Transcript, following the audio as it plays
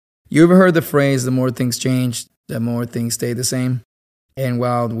You ever heard the phrase, the more things change, the more things stay the same? And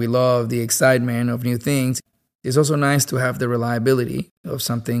while we love the excitement of new things, it's also nice to have the reliability of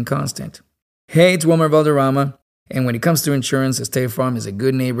something constant. Hey, it's Wilmer Valderrama, and when it comes to insurance, State Farm is a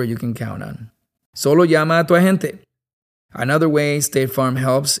good neighbor you can count on. Solo llama a tu agente. Another way State Farm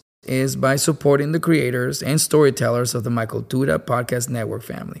helps is by supporting the creators and storytellers of the My Cultura Podcast Network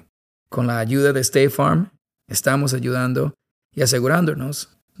family. Con la ayuda de State Farm, estamos ayudando y asegurándonos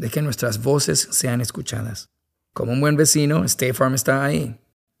de que nuestras voces sean escuchadas. Como un buen vecino, State Farm está ahí.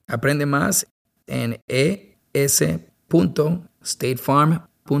 Aprende más en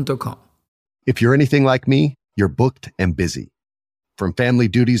es.statefarm.com. If you're anything like me, you're booked and busy. From family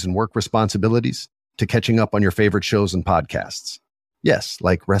duties and work responsibilities to catching up on your favorite shows and podcasts. Yes,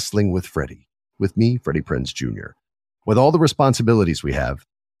 like Wrestling with Freddie. With me, Freddie Prinze Jr. With all the responsibilities we have,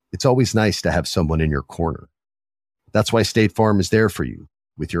 it's always nice to have someone in your corner. That's why State Farm is there for you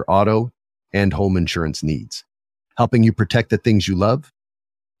with your auto and home insurance needs, helping you protect the things you love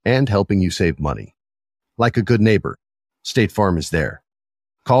and helping you save money. Like a good neighbor, State Farm is there.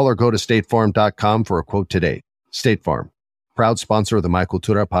 Call or go to statefarm.com for a quote today. State Farm, proud sponsor of the My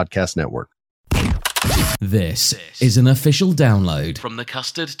Cultura Podcast Network. This is an official download from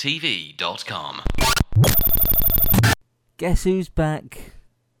thecustardtv.com. Guess who's back?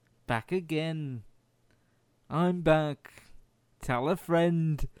 Back again. I'm back. Tell a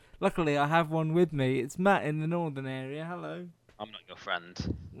friend. Luckily, I have one with me. It's Matt in the northern area. Hello. I'm not your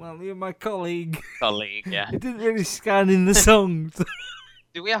friend. Well, you're my colleague. Colleague, yeah. It didn't really scan in the songs.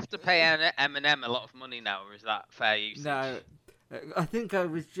 Do we have to pay Eminem a lot of money now, or is that fair usage? No. I think I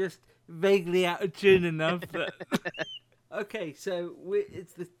was just vaguely out of tune enough. But... Okay, so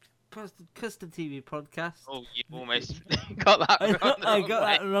it's the Custard TV podcast. Oh, you almost got that wrong. I got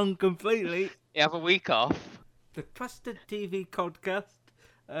that wrong completely. You have a week off. The Custard TV podcast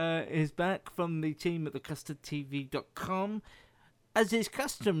is back from the team at thecustardtv.com. As is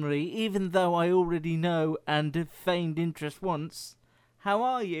customary, even though I already know and have feigned interest once, how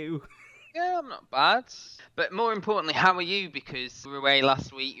are you? Yeah, I'm not bad. But more importantly, how are you? Because you were away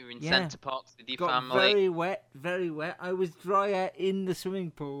last week, you were in Centre Parks with your family. Very wet, very wet. I was drier in the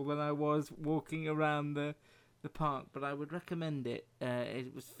swimming pool than I was walking around the park, but I would recommend it.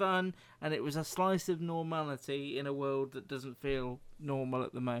 It was fun, and it was a slice of normality in a world that doesn't feel normal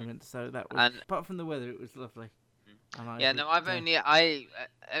at the moment. So that was, apart from the weather, it was lovely. I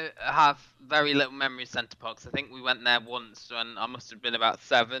have very little memory of Centre Parks. I think we went there once when I must have been about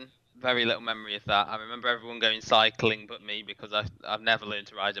 7. Very little memory of that. I remember everyone going cycling but me because I've never learned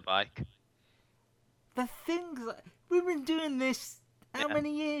to ride a bike. The things we've been doing this how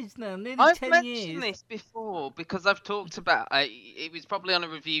many years now? Nearly 10 years. I've mentioned this before because I've talked about it was probably on a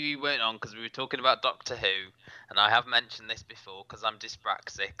review you weren't on because we were talking about Doctor Who, and I have mentioned this before because I'm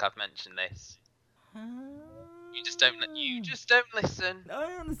dyspraxic. I've mentioned this. You just don't listen.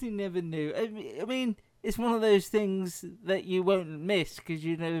 I honestly never knew. I mean, it's one of those things that you won't miss because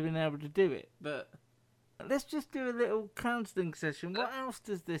you've never been able to do it. But let's just do a little counselling session. What else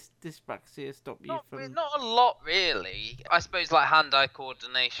does this dyspraxia stop you from? Not a lot, really. I suppose like hand-eye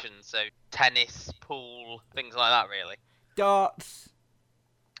coordination, so tennis, pool, things like that, really. Darts.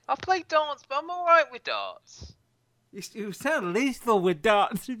 I've played darts, but I'm all right with darts. You sound lethal with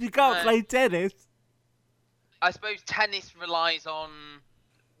darts if you can't play tennis. I suppose tennis relies on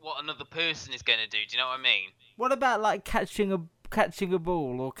what another person is going to do. Do you know what I mean? What about like catching a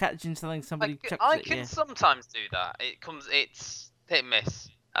ball or catching something somebody chucks at you? I can sometimes do that. It's hit and miss,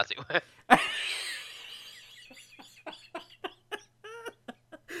 as it were.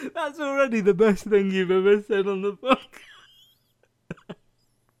 That's already the best thing you've ever said on the book.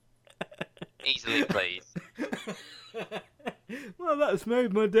 Easily pleased. Well, that's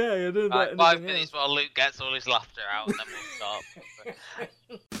made my day. I don't know. 5 minutes while Luke gets all his laughter out, and then we'll start.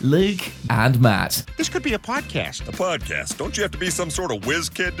 Luke and Matt. This could be a podcast. A podcast? Don't you have to be some sort of whiz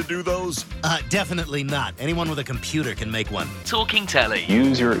kid to do those? Definitely not. Anyone with a computer can make one. Talking telly.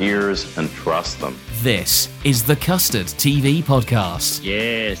 Use your ears and trust them. This is the Custard TV podcast.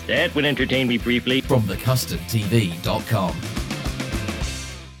 Yes, that would entertain me briefly. From thecustardtv.com.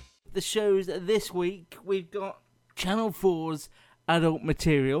 The shows this week, we've got Channel 4's adult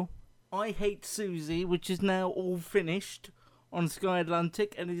material, I Hate Suzie, which is now all finished on Sky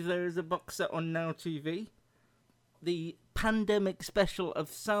Atlantic, and there is a box set on Now TV. The pandemic special of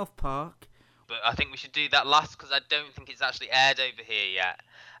South Park. But I think we should do that last because I don't think it's actually aired over here yet.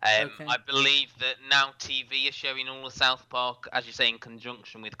 Okay. I believe that Now TV is showing all of South Park, as you say, in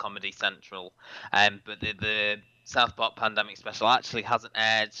conjunction with Comedy Central. But the South Park Pandemic Special actually hasn't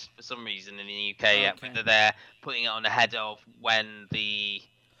aired for some reason in the UK yet. Whether they're putting it on ahead of when the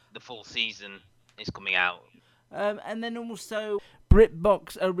full season is coming out. And then also,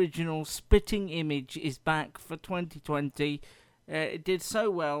 BritBox original Spitting Image is back for 2020. It did so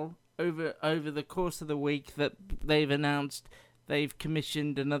well over the course of the week that they've announced they've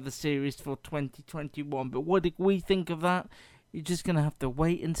commissioned another series for 2021. But what did we think of that? You're just going to have to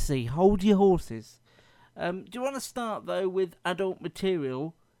wait and see. Hold your horses. Do you want to start, though, with Adult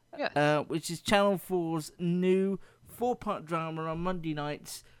Material? Yes. Which is Channel 4's new 4-part drama on Monday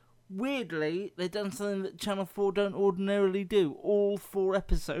nights. Weirdly, they've done something that Channel 4 don't ordinarily do. All 4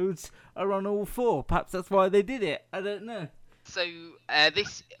 episodes are on all 4. Perhaps that's why they did it. I don't know. So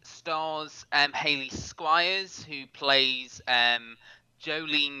this stars Hayley Squires, who plays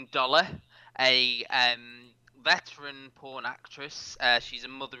Jolene Dollar, a veteran porn actress. She's a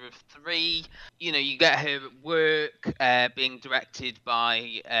mother of 3. You know, you get her at work, being directed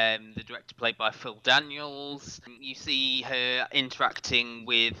by the director played by Phil Daniels. You see her interacting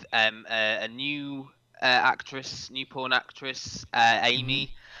with a new porn actress,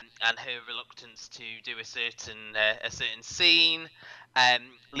 Amy, and her reluctance to do a certain scene,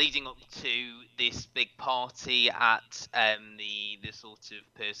 leading up to this big party at the sort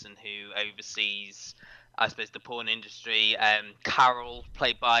of person who oversees, I suppose, the porn industry. Carol,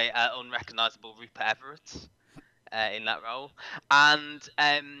 played by unrecognisable Rupert Everett, in that role, and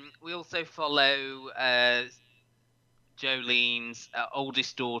we also follow Jolene's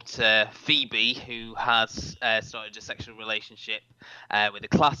oldest daughter, Phoebe, who has started a sexual relationship with a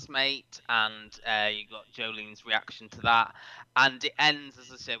classmate, and you got Jolene's reaction to that. And it ends, as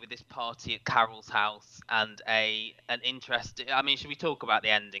I said, with this party at Carol's house and an interesting. I mean, should we talk about the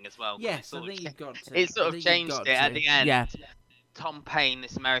ending as well? Yes, I think you've got to. It sort of changed it at the end. Yeah. Tom Payne,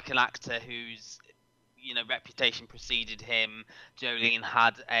 this American actor whose reputation preceded him, Jolene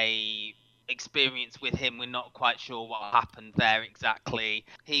had a experience with him. We're not quite sure what happened there exactly.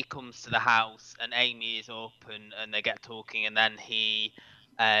 He comes to the house and Amy is up and they get talking, and then he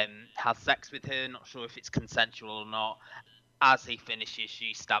has sex with her, not sure if it's consensual or not. As he finishes,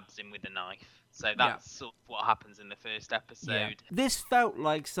 she stabs him with a knife. So that's sort of what happens in the first episode. Yeah. This felt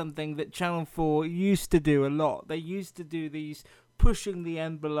like something that Channel 4 used to do a lot. They used to do these pushing the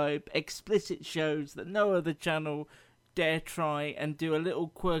envelope, explicit shows that no other channel dare try and do a little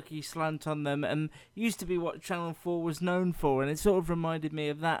quirky slant on them, and used to be what Channel 4 was known for, and it sort of reminded me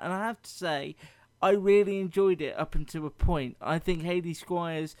of that. And I have to say, I really enjoyed it up until a point. I think Hayley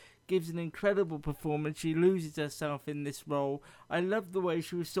Squires gives an incredible performance. She loses herself in this role. I love the way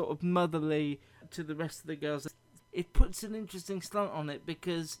she was sort of motherly to the rest of the girls. It puts an interesting slant on it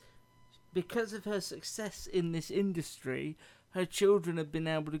because of her success in this industry, her children have been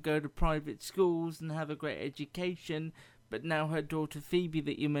able to go to private schools and have a great education, but now her daughter Phoebe,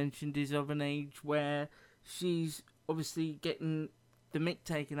 that you mentioned, is of an age where she's obviously getting the mick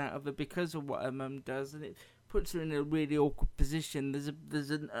taken out of her because of what her mum does, and it puts her in a really awkward position.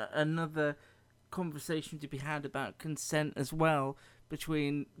 There's another conversation to be had about consent as well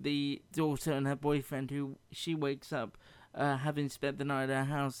between the daughter and her boyfriend, who she wakes up having spent the night at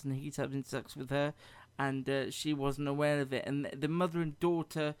her house and he's having sex with her, and she wasn't aware of it. And the mother and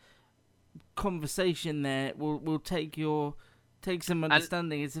daughter conversation there will take some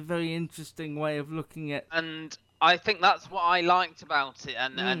understanding. It's a very interesting way of looking at. And I think that's what I liked about it,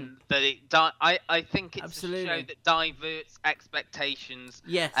 and that I think it's absolutely a show that diverts expectations.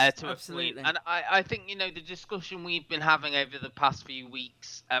 Yes, to absolutely. a point. And I think the discussion we've been having over the past few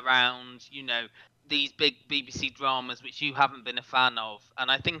weeks around these big BBC dramas, which you haven't been a fan of,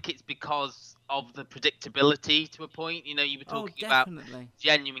 and I think it's because of the predictability to a point. You were talking about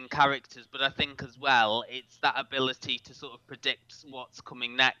genuine characters, but I think as well it's that ability to sort of predict what's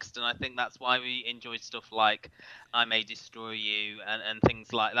coming next, and I think that's why we enjoyed stuff like I May Destroy You and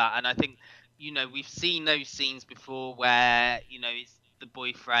things like that. And I think we've seen those scenes before where it's the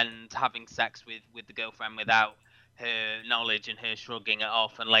boyfriend having sex with the girlfriend without her knowledge and her shrugging it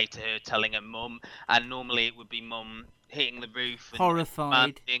off, and later her telling her mum, and normally it would be mum hitting the roof and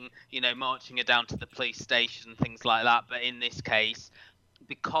horrified, marching her down to the police station and things like that. But in this case,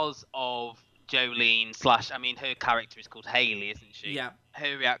 because of Jolene her character is called Hayley, isn't she? Yeah.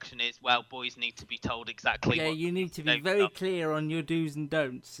 Her reaction is, well, boys need to be told exactly what... you need to be very clear on your do's and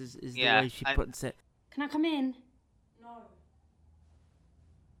don'ts, is the way she puts it. Can I come in? No.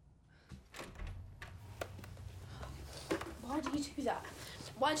 Why do you do that?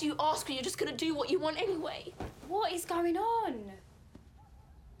 Why do you ask when you're just going to do what you want anyway? What is going on?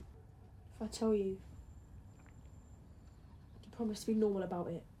 If I tell you, you promise to be normal about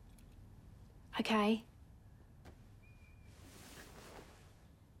it. Okay.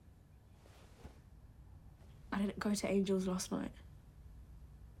 I didn't go to Angel's last night.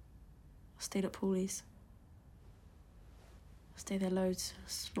 stayed at Paulie's. I stay there loads.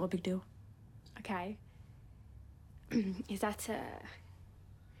 It's not a big deal. Okay. Is that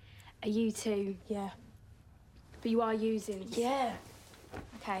are you two? Yeah. But you are using? Yeah.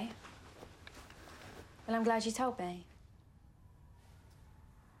 Okay. Well, I'm glad you told me.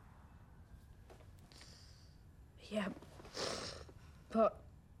 Yeah. But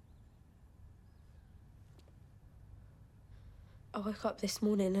I woke up this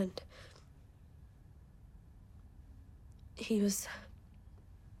morning and he was...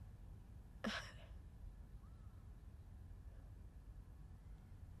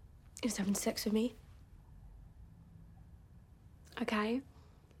 He was having sex with me. Okay.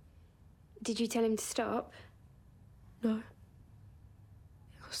 Did you tell him to stop? No.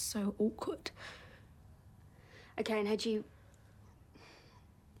 It was so awkward. Okay, and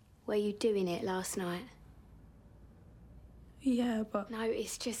were you doing it last night? Yeah, but... No,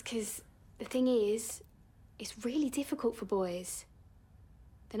 it's just because the thing is, it's really difficult for boys.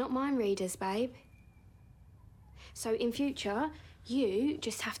 They're not mind readers, babe. So in future, you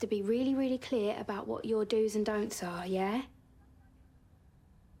just have to be really, really clear about what your do's and don'ts are, yeah?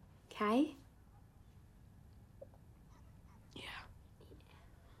 Okay? Yeah.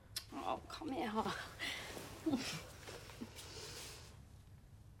 Oh, come here.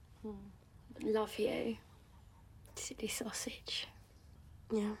 Love you. Silly sausage.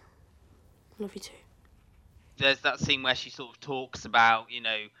 Yeah. Love you too. There's that scene where she sort of talks about,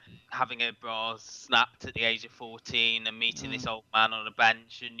 having her bra snapped at the age of 14 and meeting this old man on a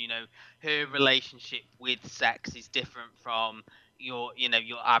bench, and her relationship with sex is different from your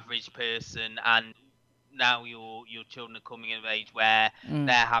average person, and now your children are coming of age where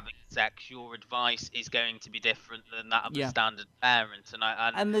they're having sex. Your advice is going to be different than that of a standard parent,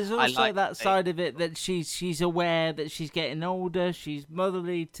 and there's also that side of it that she's aware that she's getting older. She's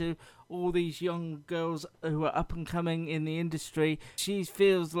motherly to all these young girls who are up and coming in the industry. She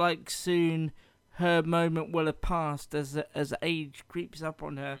feels like soon her moment will have passed as age creeps up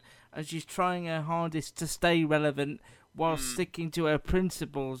on her, and she's trying her hardest to stay relevant while sticking to her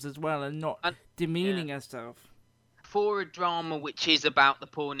principles as well and not demeaning herself. For a drama which is about the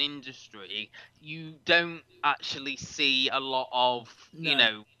porn industry, you don't actually see a lot of,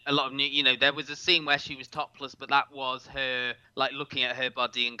 there was a scene where she was topless, but that was her, like, looking at her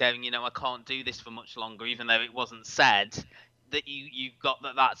body and going, I can't do this for much longer, even though it wasn't said. That you got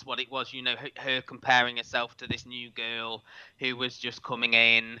that's what it was, her comparing herself to this new girl who was just coming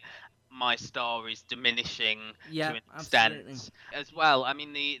in. My star is diminishing to an extent as well. I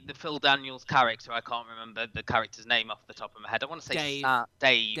mean, the Phil Daniels character, I can't remember the character's name off the top of my head. I want to say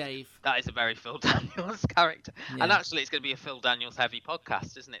Dave. That is a very Phil Daniels character. Yeah. And actually, it's going to be a Phil Daniels heavy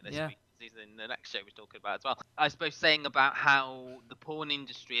podcast, isn't it, this week? In the next show we're talking about as well. I suppose saying about how the porn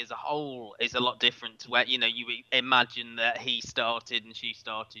industry as a whole is a lot different to where, you imagine that he started and she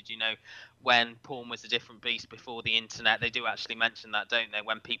started, when porn was a different beast before the internet. They do actually mention that, don't they?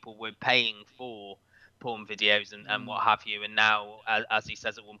 When people were paying for porn videos and what have you, and now, as he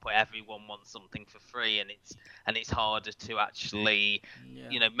says at one point, everyone wants something for free, and it's harder to actually,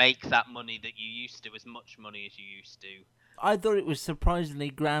 make that money that you used to, as much money as you used to. I thought it was surprisingly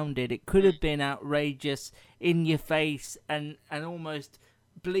grounded. It could have been outrageous, in your face, and almost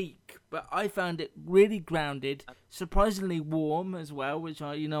bleak, but I found it really grounded, surprisingly warm as well, which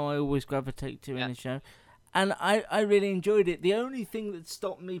I always gravitate to in a show, and I really enjoyed it. The only thing that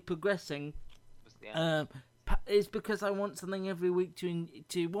stopped me progressing is because I want something every week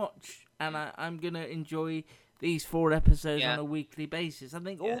to watch, and I'm gonna enjoy these 4 episodes on a weekly basis. I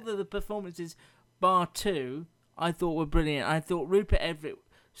think all of the performances, bar 2, I thought were brilliant. I thought Rupert Everett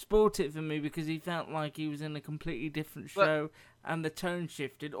spoilt it for me because he felt like he was in a completely different show, and the tone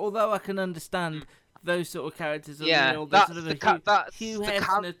shifted. Although I can understand those sort of characters are real. That's sort of Hugh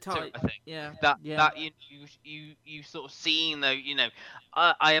Hefner type. I think. That you sort of seeing though.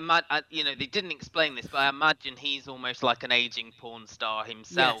 I imagine they didn't explain this, but I imagine he's almost like an aging porn star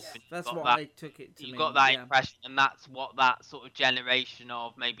himself. Yes, that's what I took it to mean. You got that impression, and that's what that sort of generation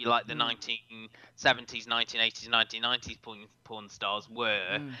of maybe like the 1970s, 1980s, 1990s porn stars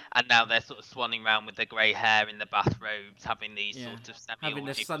were, and now they're sort of swanning around with their grey hair in the bathrobes, having these sort of having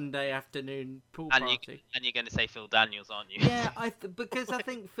a Sunday afternoon pool party. And you're going to say Phil Daniels, aren't you? Yeah, because I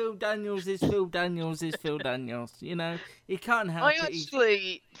think Phil Daniels is Phil Daniels is Phil Daniels. He can't help it. I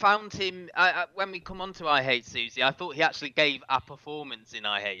actually found him when we come on to I Hate Suzie. I thought he actually gave a performance in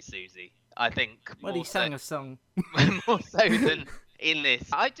I Hate Suzie. I think. Well, he sang a song more so than in this.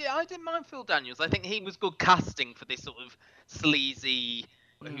 I didn't mind Phil Daniels. I think he was good casting for this sort of sleazy,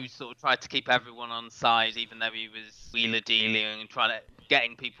 who sort of tried to keep everyone on side, even though he was wheeler dealing and trying to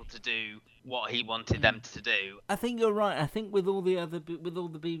getting people to do what he wanted them to do. I think you're right. I think with all the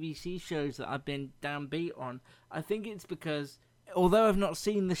BBC shows that I've been downbeat on, I think it's because although I've not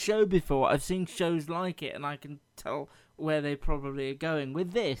seen the show before, I've seen shows like it, and I can tell where they probably are going.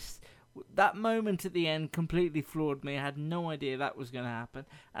 With this, that moment at the end completely floored me. I had no idea that was going to happen,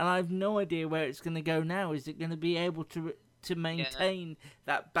 and I have no idea where it's going to go now. Is it going to be able to maintain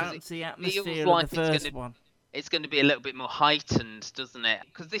that bouncy atmosphere of the first one? It's going to be a little bit more heightened, doesn't it?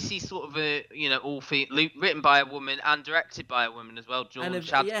 Because this is sort of a, written by a woman and directed by a woman as well, Jordan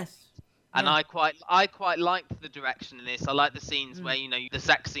Chad. Yes. And I quite liked the direction in this. I like the scenes where, the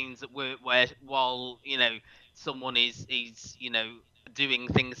sex scenes that were where while, someone is doing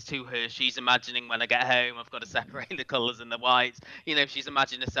things to her, she's imagining when I get home I've got to separate the colours and the whites. She's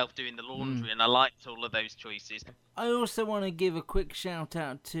imagining herself doing the laundry, and I liked all of those choices. I also want to give a quick shout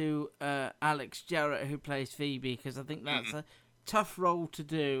out to Alex Jarrett, who plays Phoebe, because I think that's a tough role to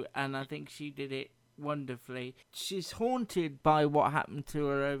do, and I think she did it wonderfully. She's haunted by what happened to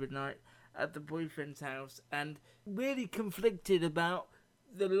her overnight at the boyfriend's house, and really conflicted about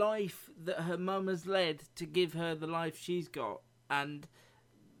the life that her mum has led to give her the life she's got. And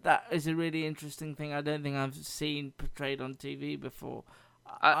that is a really interesting thing I don't think I've seen portrayed on TV before.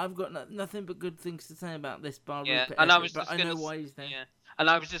 I've got nothing but good things to say about this bar. Yeah, Rupert and Everett, I know why he's there. Yeah. And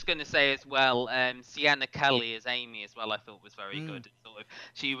I was just going to say as well, Sienna Kelly as Amy as well, I thought was very good.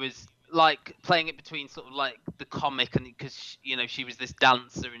 She was like playing it between sort of like the comic, and because she was this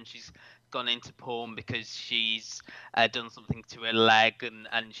dancer and she's gone into porn because she's done something to her leg and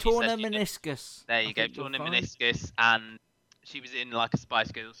she torn her meniscus. There you go, torn her meniscus, and she was in like a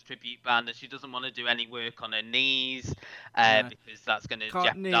Spice Girls tribute band, and she doesn't want to do any work on her knees because that's going to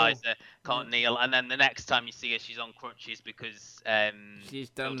jeopardise her. Can't kneel. And then the next time you see her, she's on crutches because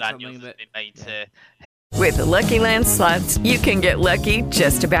she's done Daniels something has been made to. With the Lucky Land Slots, you can get lucky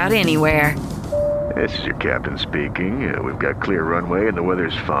just about anywhere. This is your captain speaking. We've got clear runway and the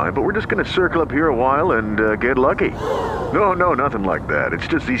weather's fine, but we're just going to circle up here a while and get lucky. No, nothing like that. It's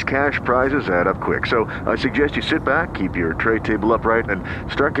just these cash prizes add up quick. So I suggest you sit back, keep your tray table upright, and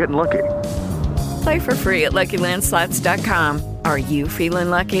start getting lucky. Play for free at LuckyLandSlots.com. Are you feeling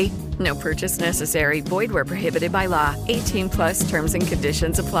lucky? No purchase necessary. Void where prohibited by law. 18+ terms and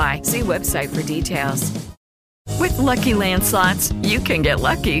conditions apply. See website for details. With Lucky Land Slots, you can get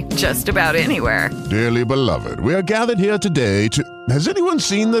lucky just about anywhere. Dearly beloved, we are gathered here today to... Has anyone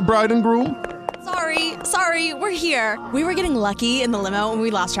seen the bride and groom? Sorry, we're here. We were getting lucky in the limo and we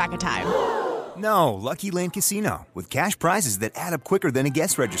lost track of time. No, Lucky Land Casino, with cash prizes that add up quicker than a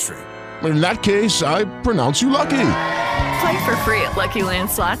guest registry. In that case, I pronounce you lucky. Play for free at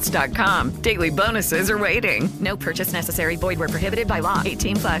LuckyLandSlots.com. Daily bonuses are waiting. No purchase necessary. Void where prohibited by law.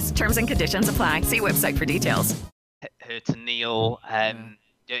 18+. Terms and conditions apply. See website for details. Her to kneel.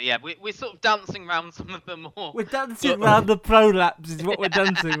 We're sort of dancing around some of them more. We're dancing around the prolapse is what we're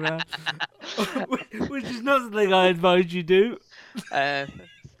dancing around. Which is not something I advise you do. It's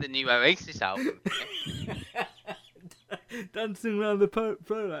the new Oasis album. Dancing around the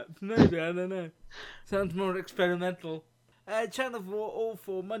prolapse. Maybe, I don't know. Sounds more experimental. Channel 4, all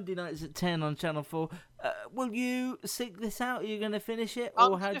 4 Monday nights at 10 on Channel 4. Will you seek this out? Are you going to finish it,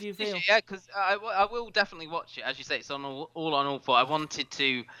 or how do you feel? Yeah, because I will definitely watch it. As you say, it's on all 4. I wanted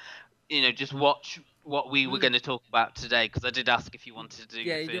to, just watch what we were going to talk about today, because I did ask if you wanted to do.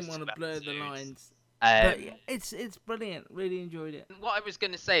 Yeah, you didn't want to blur the lines. But yeah, it's brilliant. Really enjoyed it. What I was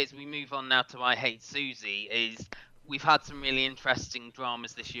going to say as we move on now to I Hate Suzie is we've had some really interesting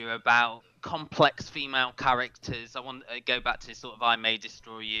dramas this year about complex female characters. I want to go back to sort of I May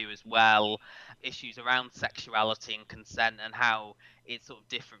Destroy You as well. Issues around sexuality and consent and how it's sort of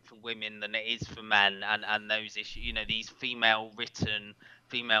different for women than it is for men, and those issues, these female-written,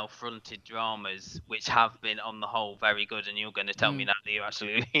 female-fronted dramas, which have been on the whole very good. And you're going to tell me now that you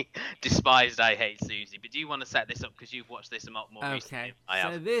actually despised I Hate Suzie. But do you want to set this up because you've watched this a lot more recently than I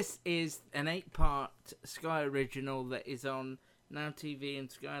have? So this is an 8-part Sky original that is on Now TV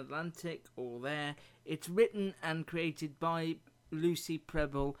and Sky Atlantic, all there. It's written and created by Lucy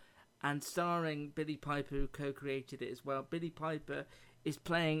Prebble and starring Billie Piper, who co-created it as well. Billie Piper is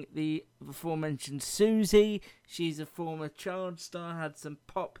playing the aforementioned Suzie. She's a former child star, had some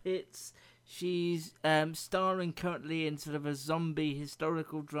pop hits. She's starring currently in sort of a zombie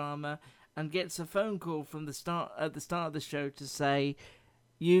historical drama, and gets a phone call from at the start of the show to say,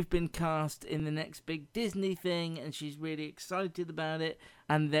 you've been cast in the next big Disney thing, and she's really excited about it.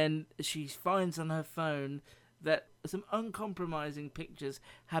 And then she finds on her phone that some uncompromising pictures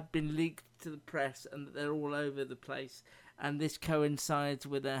have been leaked to the press and that they're all over the place. And this coincides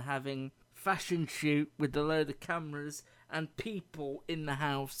with her having fashion shoot with a load of cameras and people in the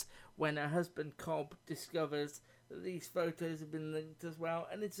house when her husband Cobb discovers that these photos have been linked as well.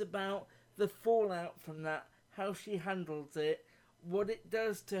 And it's about the fallout from that, how she handles it, what it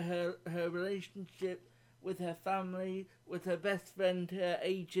does to her relationship with her family, with her best friend, her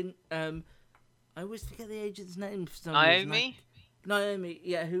agent. I always forget the agent's name for some reason. Naomi,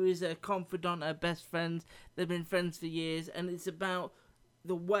 yeah, who is a confidant, her best friend. They've been friends for years, and it's about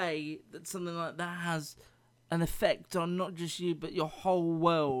the way that something like that has an effect on not just you, but your whole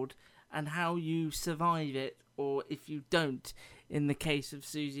world, and how you survive it, or if you don't, in the case of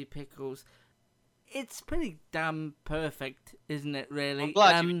Suzie Pickles. It's pretty damn perfect, isn't it, really? I'm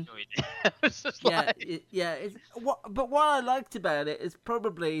glad you enjoyed it. But what I liked about it is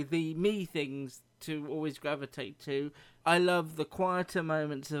probably the me things to always gravitate to. I love the quieter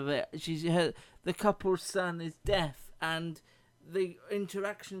moments of it. The couple's son is deaf, and the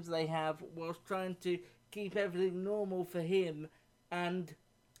interactions they have whilst trying to keep everything normal for him and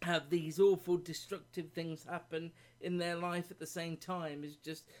have these awful destructive things happen in their life at the same time is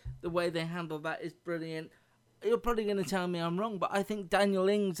just, the way they handle that is brilliant. You're probably going to tell me I'm wrong, but I think Daniel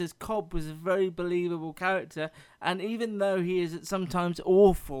Ings as Cobb was a very believable character, and even though he is sometimes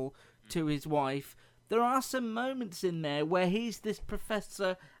awful to his wife, there are some moments in there where he's this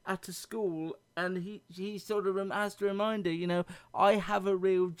professor at a school, and he sort of has to remind her, I have a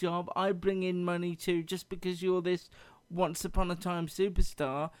real job, I bring in money too, just because you're this once upon a time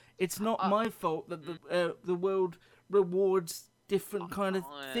superstar, it's not my fault that the world rewards different kind of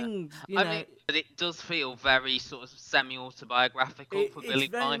things. I mean, but it does feel very sort of semi-autobiographical for Billie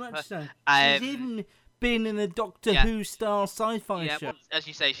Piper. Very much so. She's even been in a Doctor Who style sci-fi show. Well, as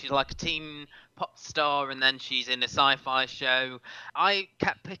you say, she's like a teen pop star, and then she's in a sci-fi show. I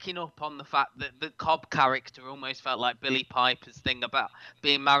kept picking up on the fact that the Cobb character almost felt like Billie Piper's thing about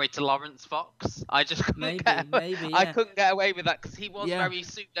being married to Lawrence Fox. I just couldn't I couldn't get away with that, because he was very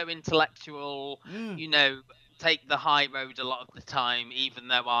pseudo-intellectual, take the high road a lot of the time, even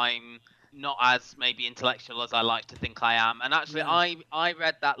though I'm not as maybe intellectual as I like to think I am. And actually, I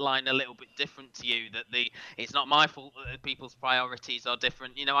read that line a little bit different to you, that it's not my fault that people's priorities are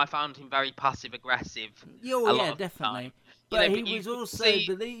different. I found him very passive aggressive. Yeah, definitely. But he was also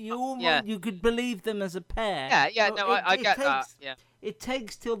you could believe them as a pair. I get that. Yeah. It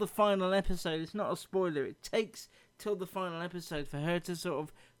takes till the final episode. It's not a spoiler. It takes till the final episode for her to sort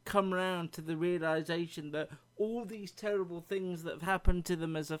of come round to the realization that all these terrible things that have happened to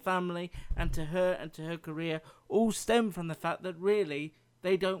them as a family and to her career all stem from the fact that really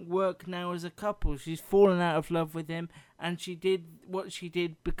they don't work now as a couple. She's fallen out of love with him, and she did what she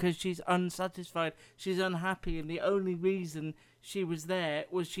did because she's unsatisfied, she's unhappy, and the only reason she was there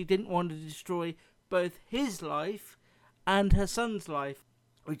was she didn't want to destroy both his life and her son's life,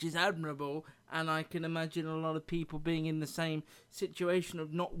 which is admirable. And I can imagine a lot of people being in the same situation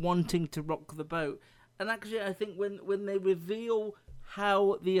of not wanting to rock the boat. And actually, I think when they reveal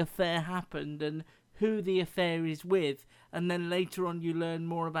how the affair happened and who the affair is with, and then later on you learn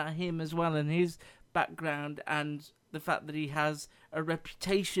more about him as well and his background and the fact that he has a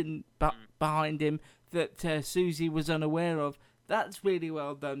reputation behind him that Suzie was unaware of, that's really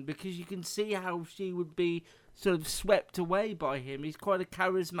well done, because you can see how she would be sort of swept away by him. He's quite a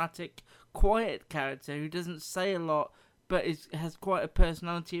charismatic, quiet character who doesn't say a lot, but has quite a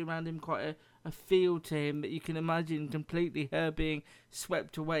personality around him, quite a feel to him that you can imagine completely her being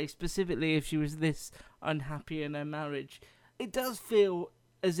swept away, specifically if she was this unhappy in her marriage. It does feel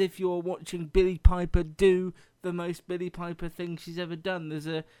as if you're watching Billie Piper do the most Billie Piper thing she's ever done. There's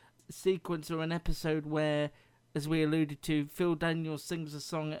a sequence or an episode where, as we alluded to, Phil Daniels sings a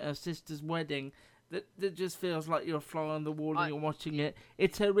song at her sister's wedding that just feels like you're a fly on the wall and you're watching it.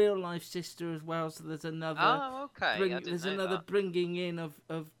 It's her real life sister as well, so there's another bringing in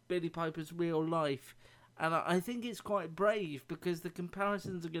of Billie Piper's real life. And I think it's quite brave, because the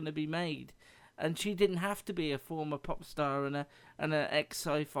comparisons are going to be made. And she didn't have to be a former pop star and an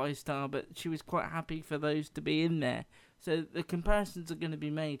ex-sci-fi star, but she was quite happy for those to be in there. So the comparisons are going to be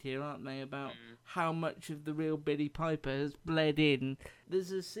made here, aren't they, about how much of the real Billie Piper has bled in.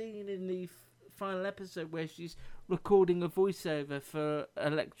 There's a scene in the final episode where she's recording a voiceover for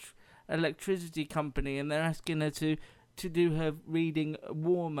electricity company, and they're asking her to do her reading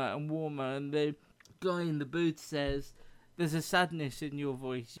warmer and warmer, and the guy in the booth says, "There's a sadness in your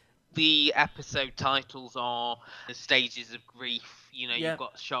voice." The episode titles are the stages of grief. You've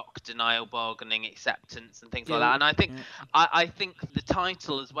got shock, denial, bargaining, acceptance, and things like that. And I think, I think the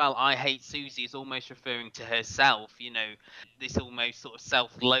title as well, "I Hate Suzie," is almost referring to herself. This almost sort of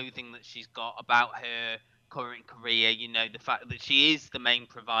self-loathing that she's got about her current career, you know, the fact that she is the main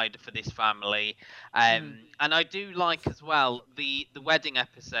provider for this family. And I do like as well the wedding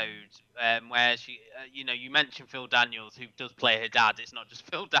episode where she, you know, you mentioned Phil Daniels, who does play her dad. It's not just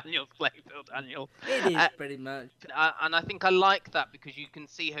Phil Daniels playing Phil Daniels. It is pretty much. And I think I like that because you can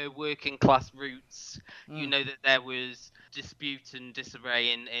see her working class roots. You know that there was dispute and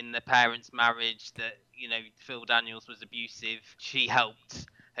disarray in the parents' marriage, that, you know, Phil Daniels was abusive. She helped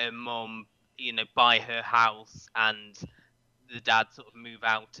her mum, you know, buy her house, and the dad sort of move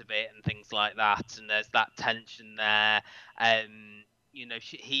out of it and things like that. And there's that tension there. You know,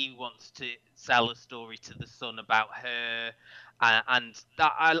 he wants to sell a story to the son about her. And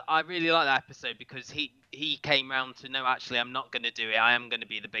that I really like that episode because he came round to, no, actually, I'm not going to do it. I am going to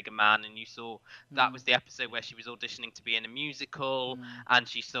be the bigger man. And you saw that was the episode where she was auditioning to be in a musical, and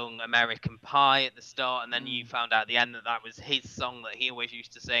she sung American Pie at the start. And then you found out at the end that that was his song that he always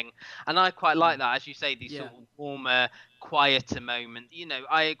used to sing. And I quite like that, as you say, these sort of warmer, quieter moments. You know,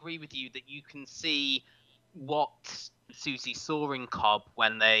 I agree with you that you can see what Suzie saw in Cobb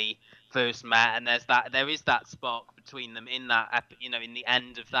when they first met, and there is that spark between them in that in the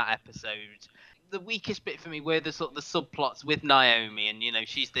end of that episode. The weakest bit for me were the sort of the subplots with Naomi, and, you know,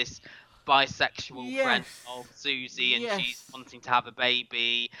 she's this bisexual friend of Suzie, and she's wanting to have a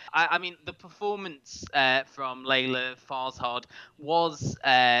baby. I mean, the performance from Layla Farzad was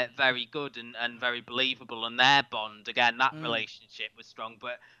very good and very believable, and their bond, again, that relationship was strong.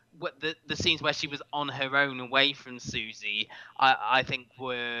 But the scenes where she was on her own away from Suzie, I think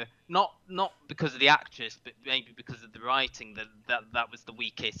were not because of the actress, but maybe because of the writing, that was the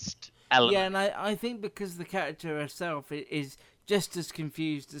weakest element. Yeah, and I think because the character herself is just as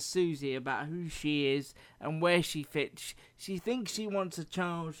confused as Suzie about who she is and where she fits. She thinks she wants a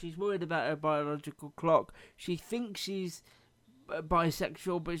child. She's worried about her biological clock. She thinks she's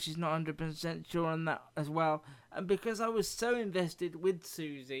bisexual, but she's not 100% sure on that as well. And because I was so invested with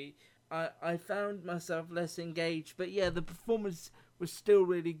Suzie, I found myself less engaged. But yeah, the performance was still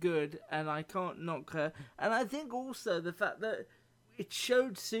really good, and I can't knock her. And I think also the fact that it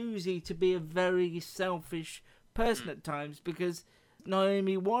showed Suzie to be a very selfish person at times, because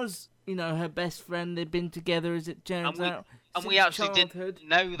Naomi was, you know, her best friend. They've been together, as it turns out. And we actually didn't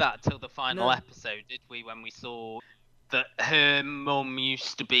know that till the final episode, did we? When we saw that her mum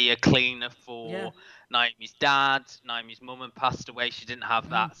used to be a cleaner for Naomi's dad. Naomi's mum had passed away. She didn't have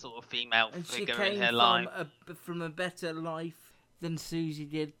that sort of female figure in her life. From a better life than Suzie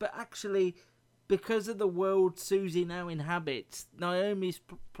did. But actually, because of the world Suzie now inhabits, Naomi's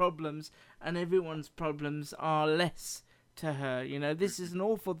problems and everyone's problems are less to her. You know, this is an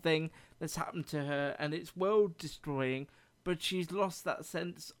awful thing that's happened to her, and it's world destroying, but she's lost that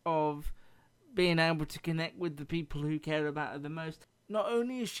sense of being able to connect with the people who care about her the most. Not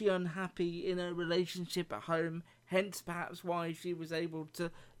only is she unhappy in her relationship at home, hence perhaps why she was able to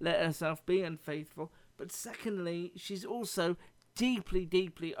let herself be unfaithful, but secondly, she's also deeply,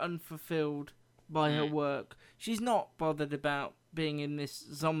 deeply unfulfilled by her work. She's not bothered about being in this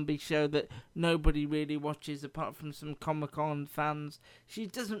zombie show that nobody really watches apart from some Comic-Con fans. She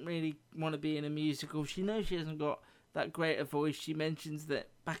doesn't really want to be in a musical. She knows she hasn't got that great a voice. She mentions that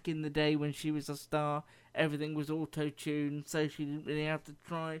back in the day when she was a star, everything was auto-tuned, so she didn't really have to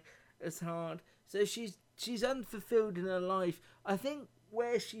try as hard. So she's unfulfilled in her life. I think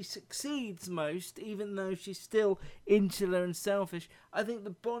where she succeeds most, even though she's still insular and selfish, I think the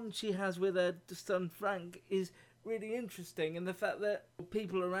bond she has with her son Frank is really interesting, and the fact that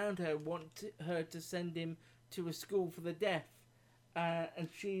people around her want her to send him to a school for the deaf, and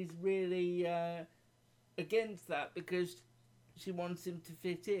she's really against that because she wants him to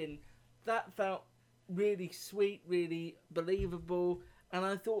fit in. That felt really sweet, really believable, and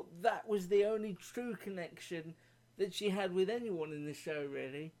I thought that was the only true connection that she had with anyone in the show,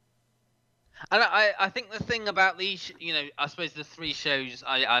 really. And I think the thing about these, you know, I suppose the three shows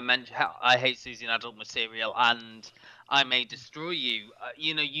I mentioned, I Hate Suzie and Adult Material and I May Destroy You,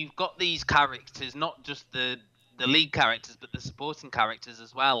 you know, you've got these characters, not just the lead characters, but the supporting characters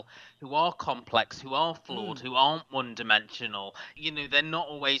as well, who are complex, who are flawed, who aren't one-dimensional. You know, they're not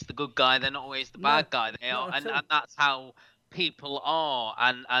always the good guy, they're not always the bad guy. They are, and that's how people are.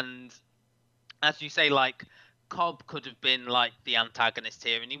 And as you say, like, Cobb could have been like the antagonist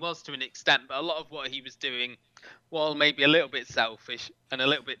here, and he was to an extent, but a lot of what he was doing, while maybe a little bit selfish and a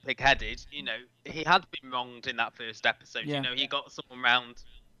little bit pig-headed, you know, he had been wronged in that first episode. You know, he got someone round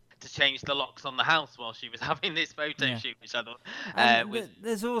to change the locks on the house while she was having this photo shoot, which I thought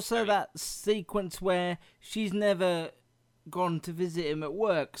there's also that sequence where she's never gone to visit him at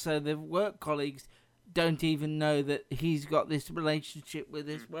work, so the work colleagues don't even know that he's got this relationship with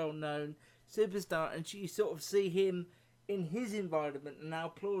this well-known superstar, and you sort of see him in his environment and how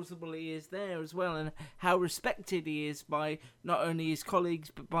plausible he is there as well, and how respected he is by not only his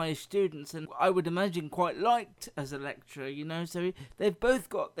colleagues but by his students, and I would imagine quite liked as a lecturer, you know. So they've both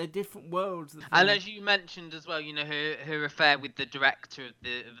got their different worlds. And as you mentioned as well, you know, her affair with the director of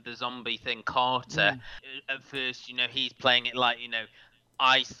the zombie thing, Carter. At first, you know, he's playing it like, you know,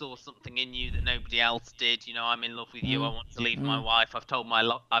 I saw something in you that nobody else did. You know, I'm in love with you. I want to leave my wife. I've told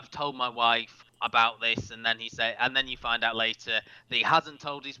my wife about this, and then you find out later that he hasn't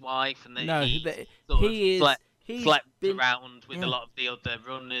told his wife, and that he slept around with a lot of the other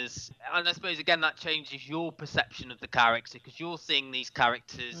runners. And I suppose again that changes your perception of the character, because you're seeing these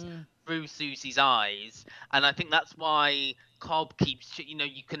characters through Susie's eyes, and I think that's why Cobb keeps, you know,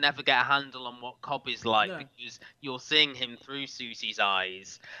 you can never get a handle on what Cobb is like, because you're seeing him through Susie's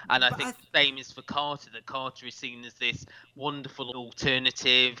eyes. And I think the same is for Carter, that Carter is seen as this wonderful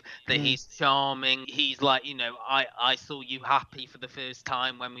alternative, that he's charming. He's like, you know, I saw you happy for the first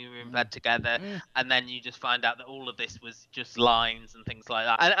time when we were in bed together, and then you just find out that all of this was just lines and things like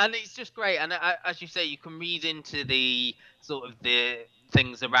that. And it's just great. And as you say, you can read into the sort of the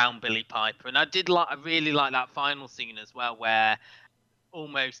things around Billie Piper, and I really like that final scene as well, where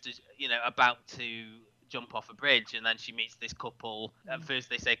almost, you know, about to jump off a bridge, and then she meets this couple. At first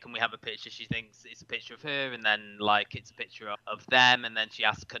they say, can we have a picture? She thinks it's a picture of her, and then like it's a picture of them, and then she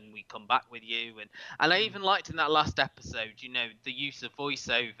asks, can we come back with you? And I even liked in that last episode, you know, the use of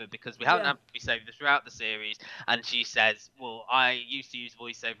voiceover, because we haven't had voiceover throughout the series, and she says, well, I used to use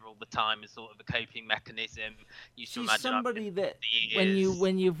voiceover all the time as sort of a coping mechanism. She's somebody that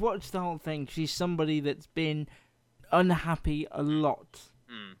when you've watched the whole thing, she's somebody that's been unhappy a lot.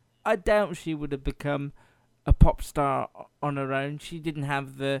 I doubt she would have become a pop star on her own. She didn't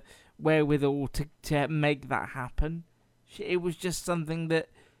have the wherewithal to make that happen. It was just something that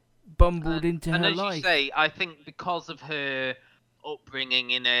bumbled into her life. And as you say, I think because of her upbringing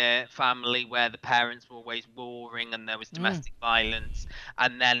in a family where the parents were always warring and there was domestic violence,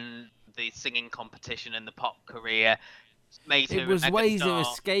 and then the singing competition and the pop career made her it was a ways star. of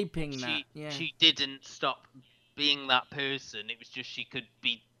escaping that. She didn't stop being that person. It was just she could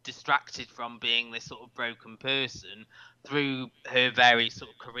be distracted from being this sort of broken person through her various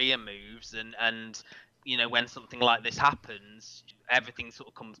sort of career moves, and you know, when something like this happens, everything sort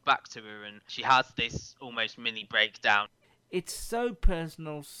of comes back to her, and she has this almost mini breakdown. It's so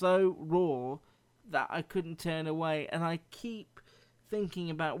personal, so raw, that I couldn't turn away, and I keep thinking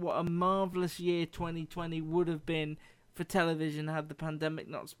about what a marvellous year 2020 would have been for television had the pandemic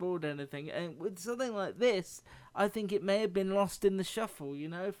not spoiled anything. And with something like this, I think it may have been lost in the shuffle. You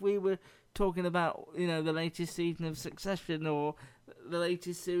know, if we were talking about, you know, the latest season of Succession or the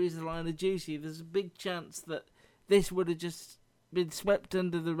latest series of Line of Duty, there's a big chance that this would have just been swept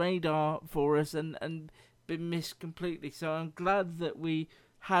under the radar for us and been missed completely. So I'm glad that we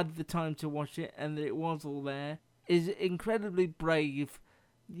had the time to watch it and that it was all there. Is incredibly brave.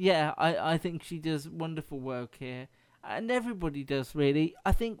 Yeah, I think she does wonderful work here. And everybody does, really.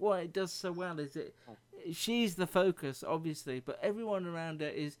 I think what it does so well is she's the focus, obviously, but everyone around her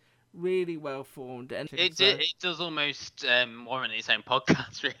is really well formed. And it does almost warrant its own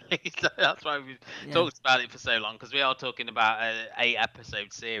podcast, really. So that's why we've talked about it for so long, because we are talking about an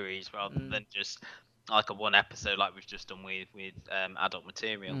 8-episode series rather than just like a 1 episode like we've just done with adult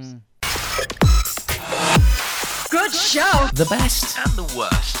materials. Good show. The best and the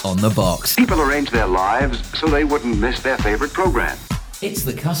worst on the box. People arrange their lives so they wouldn't miss their favorite program. It's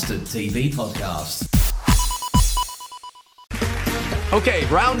the Custard TV Podcast. Okay,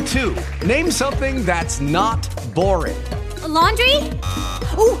 round 2. Name something that's not boring. A laundry?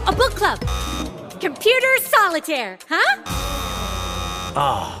 Ooh, a book club. Computer solitaire, huh?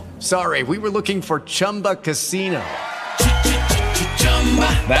 Ah, sorry, we were looking for Chumba Casino.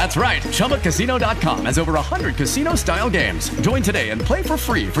 That's right. ChumbaCasino.com has over 100 casino-style games. Join today and play for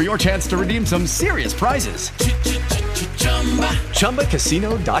free for your chance to redeem some serious prizes.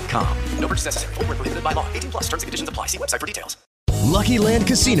 ChumbaCasino.com. No purchase necessary. Void where prohibited by law. 18+. Terms and conditions apply. See website for details. Lucky Land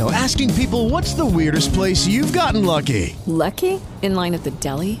Casino, asking people, what's the weirdest place you've gotten lucky? Lucky? In line at the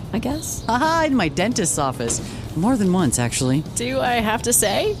deli, I guess? Aha, in my dentist's office. More than once, actually. Do I have to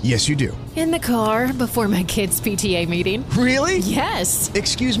say? Yes, you do. In the car before my kids' PTA meeting. Really? Yes.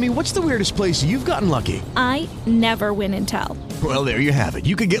 Excuse me, what's the weirdest place you've gotten lucky? I never win and tell. Well, there you have it.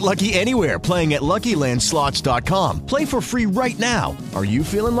 You can get lucky anywhere, playing at LuckyLandSlots.com. Play for free right now. Are you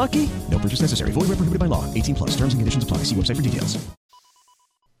feeling lucky? No purchase necessary. Void where prohibited by law. 18+. Terms and conditions apply. See website for details.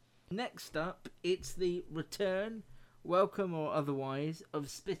 Next up, it's the return, welcome or otherwise, of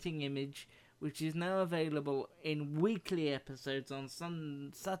Spitting Image which is now available in weekly episodes on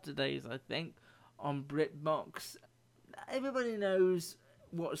Saturdays, I think, on BritBox. Everybody knows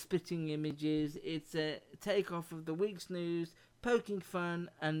what Spitting Image is. It's a takeoff of the week's news, poking fun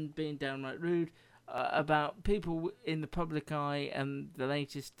and being downright rude about people in the public eye and the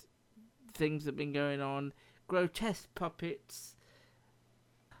latest things that have been going on. Grotesque puppets.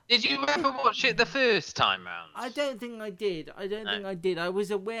 Did you ever watch it the first time round? I don't think I did. I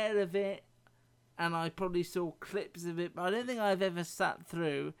was aware of it, and I probably saw clips of it, but I don't think I've ever sat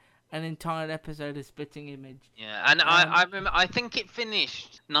through an entire episode of Spitting Image. Yeah, and I remember, I think it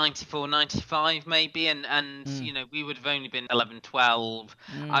finished 94, 95 maybe, and you know, we would have only been 11, 12.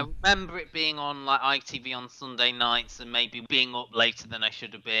 I remember it being on like ITV on Sunday nights and maybe being up later than I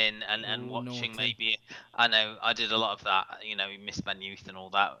should have been and watching naughty. maybe. I know, I did a lot of that, you know, misspent youth and all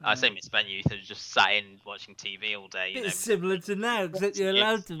that. I say misspent youth, I just sat in watching TV all day, you know. It's similar to now, except you're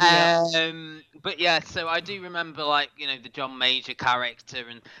allowed to be But yeah, so I do remember, like, you know, the John Major character,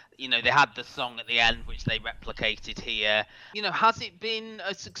 and you know, they had the song at the end, which they replicated here. You know, has it been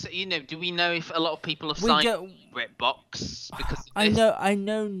a success? You know, do we know if a lot of people have signed BritBox because of this? I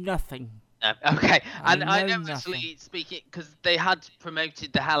know nothing. No. Okay, and I know nothing. actually speaking, because they had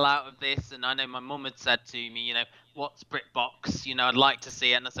promoted the hell out of this, and I know my mum had said to me, you know, what's BritBox? You know, I'd like to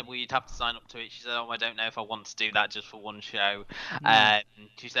see it, and I said, well, you'd have to sign up to it. She said, oh, I don't know if I want to do that just for one show.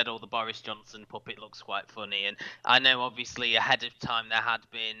 She said, oh, the Boris Johnson puppet looks quite funny, and I know obviously ahead of time there had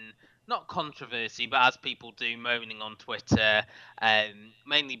been not controversy, but as people do, moaning on Twitter,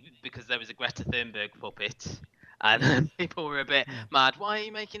 mainly because there was a Greta Thunberg puppet. And people were a bit mad. Why are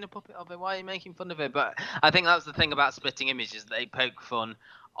you making a puppet of it? Why are you making fun of it? But I think that's the thing about Spitting Images. They poke fun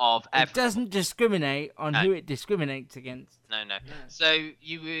of everyone. It doesn't discriminate on who it discriminates against. No. So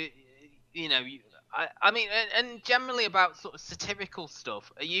you were, you know, I mean, and generally about sort of satirical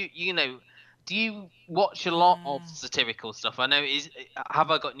stuff. Are you know, do you watch a lot of satirical stuff? I know. Have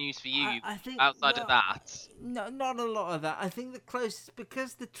I got news for you? I think, outside of that? No, not a lot of that. I think the closest,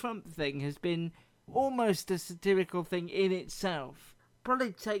 because the Trump thing has been almost a satirical thing in itself.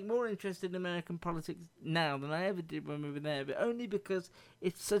 Probably take more interest in American politics now than I ever did when we were there, but only because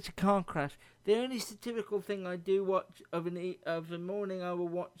it's such a car crash. The only satirical thing I do watch of a morning, I will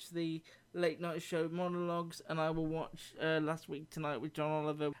watch the late night show monologues, and I will watch Last Week Tonight with John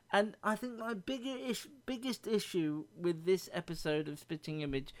Oliver. And I think my biggest issue with this episode of Spitting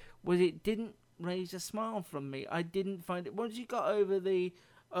Image was it didn't raise a smile from me. I didn't find it. Once you got over the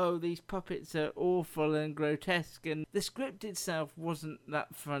these puppets are awful and grotesque, and the script itself wasn't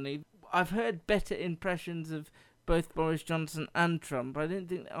that funny. I've heard better impressions of both Boris Johnson and Trump. I didn't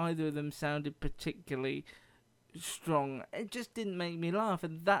think either of them sounded particularly strong. It just didn't make me laugh,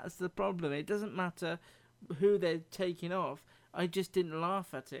 and that's the problem. It doesn't matter who they're taking off. I just didn't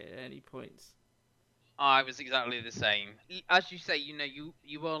laugh at it at any points. I was exactly the same. As you say, you know,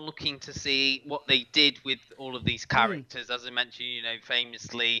 you are looking to see what they did with all of these characters. As I mentioned, you know,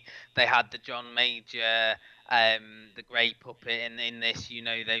 famously they had the John Major, the Grey puppet, and in this, you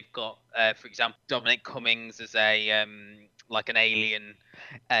know, they've got, for example, Dominic Cummings as a like an alien.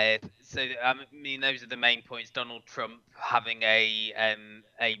 So I mean, those are the main points. Donald Trump having a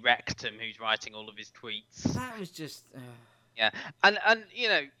rectum who's writing all of his tweets. That was just. Yeah, and you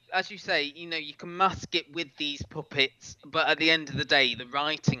know, as you say, you know, you can mask it with these puppets, but at the end of the day, the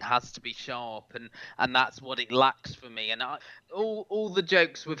writing has to be sharp, and that's what it lacks for me. And all the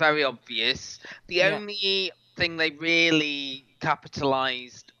jokes were very obvious. The only thing they really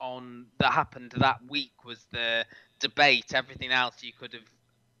capitalized on that happened that week was the debate. Everything else you could have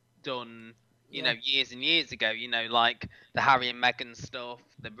done, you know, years and years ago, you know, like the Harry and Meghan stuff,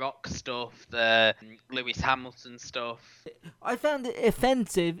 the Rock stuff, the Lewis Hamilton stuff. I found it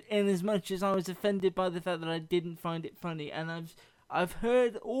offensive in as much as I was offended by the fact that I didn't find it funny, and I've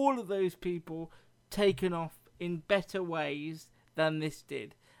heard all of those people taken off in better ways than this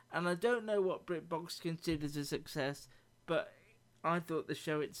did. And I don't know what BritBox considers a success, but I thought the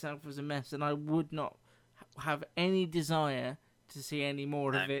show itself was a mess, and I would not have any desire to see any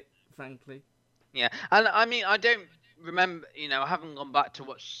more of it, frankly. Yeah, and I mean, I don't remember, you know, I haven't gone back to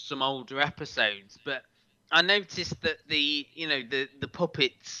watch some older episodes, but I noticed that the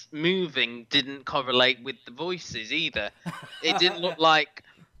puppets moving didn't correlate with the voices either. It didn't look like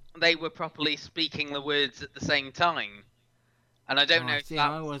they were properly speaking the words at the same time. And I don't know if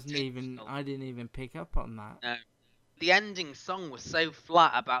that I didn't even pick up on that. No. The ending song was so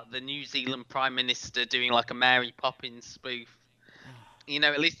flat about the New Zealand Prime Minister doing like a Mary Poppins spoof. You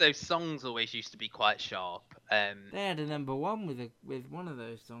know, at least those songs always used to be quite sharp. They had a number one with one of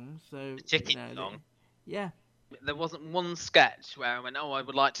those songs, so the chicken song. Yeah. There wasn't one sketch where I went, oh, I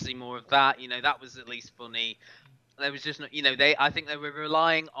would like to see more of that. That was at least funny. There was just not, I think they were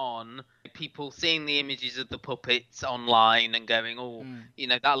relying on people seeing the images of the puppets online and going, oh,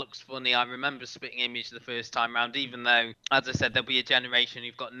 that looks funny. I remember Spitting Image the first time round, even though, as I said, there'll be a generation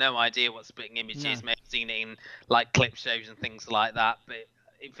who've got no idea what Spitting Image is, may have seen it in like clip shows and things like that. But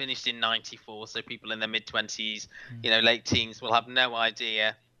it finished in '94, so people in their mid-20s, late teens will have no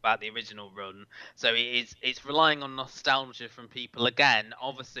idea about the original run. So it's relying on nostalgia from people again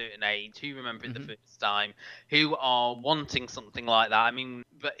of a certain age who remember it the first time, who are wanting something like that. I mean,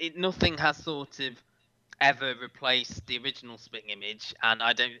 but nothing has sort of ever replaced the original Spitting Image,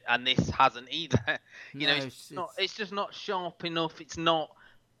 and this hasn't either. It's just not sharp enough. It's not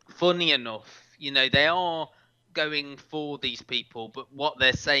funny enough. They are going for these people, but what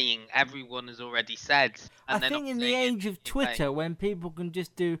they're saying, everyone has already said. And I think in the age of Twitter, when people can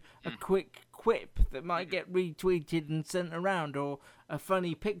just do a quick quip that might get retweeted and sent around, or a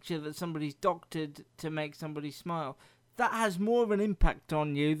funny picture that somebody's doctored to make somebody smile, that has more of an impact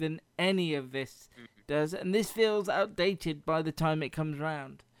on you than any of this does, and this feels outdated by the time it comes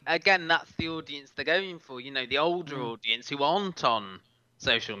round. Again, that's the audience they're going for, the older audience who aren't on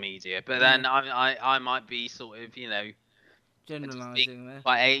social media, but then I might be sort of generalizing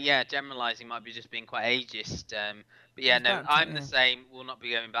there. Generalizing might be just being quite ageist. But yeah, I'm the same. We'll not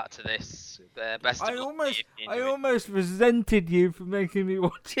be going back to this. Best of luck. I almost resented you for making me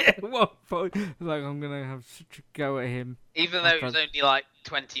watch it at one point. Like, I'm gonna have such a go at him, even though it was only like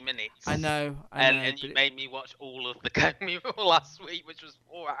 20 minutes. I know. And you made me watch all of the Comey Rule last week, which was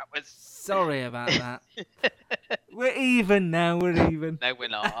 4 hours. Sorry about that. We're even now. We're even. No, we're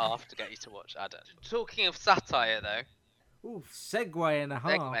not. I'll have to get you to watch Adam. Talking of satire, though. Ooh, segue and a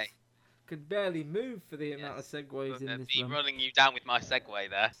half. Could barely move for the amount of segues in this one. Running you down with my segue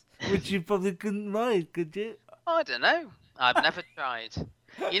there. Which you probably couldn't ride, could you? I don't know. I've never tried.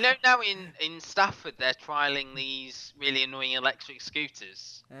 Now in Stafford they're trialling these really annoying electric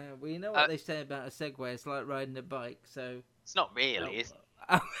scooters. Well, you know what they say about a Segway? It's like riding a bike, so... It's not really, is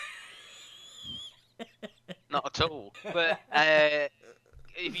it? Not at all. But have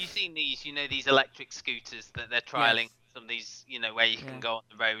you seen these, these electric scooters that they're trialling? Yes. Some of these, where you can go on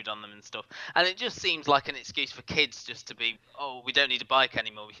the road on them and stuff. And it just seems like an excuse for kids just to be, oh, we don't need a bike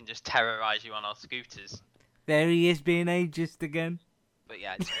anymore. We can just terrorise you on our scooters. There he is being ageist again. But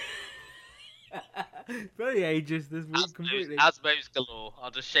yeah, it's... very ageist this week, completely. Asbos galore.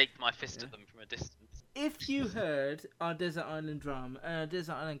 I'll just shake my fist at them from a distance. If you heard our Desert Island drama,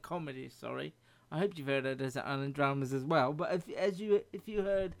 Desert Island comedy, sorry. I hope you've heard our Desert Island dramas as well. But if you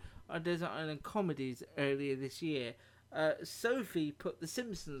heard our Desert Island comedies earlier this year, Sophie put The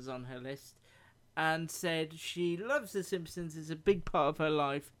Simpsons on her list and said she loves The Simpsons, it's a big part of her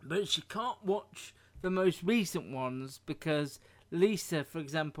life, but she can't watch the most recent ones because Lisa, for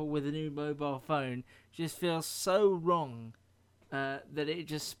example, with a new mobile phone, just feels so wrong that it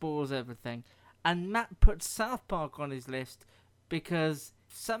just spoils everything. And Matt put South Park on his list because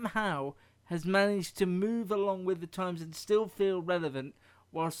somehow has managed to move along with the times and still feel relevant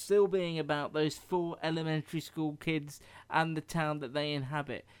while still being about those 4 elementary school kids and the town that they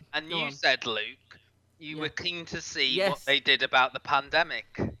inhabit. And you said, Luke, you were keen to see what they did about the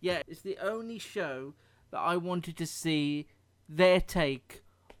pandemic. Yeah, it's the only show that I wanted to see their take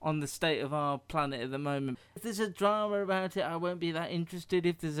on the state of our planet at the moment. If there's a drama about it, I won't be that interested.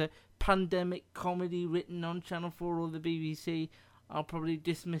 If there's a pandemic comedy written on Channel 4 or the BBC, I'll probably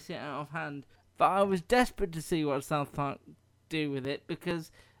dismiss it out of hand. But I was desperate to see what South Park do with it because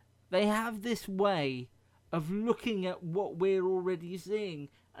they have this way of looking at what we're already seeing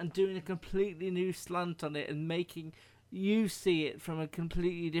and doing a completely new slant on it and making you see it from a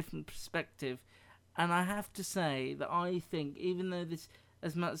completely different perspective. And I have to say that I think, even though this,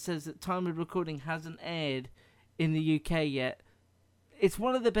 as Matt says, at time of recording hasn't aired in the UK yet, it's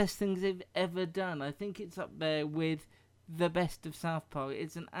one of the best things they've ever done. I think it's up there with the best of South Park.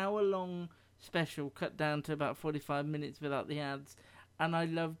 It's an hour-long special cut down to about 45 minutes without the ads, and I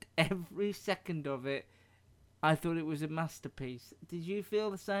loved every second of it. I thought it was a masterpiece. Did you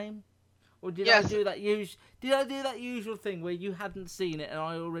feel the same? Or did I do that usual thing where you hadn't seen it and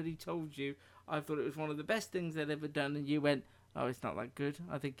I already told you I thought it was one of the best things they'd ever done, and you went, oh, it's not that good.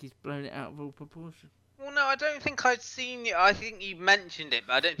 I think he's blown it out of all proportion. Well, no, I don't think I'd seen it. I think you mentioned it,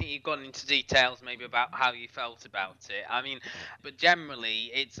 but I don't think you've gone into details maybe about how you felt about it. I mean, but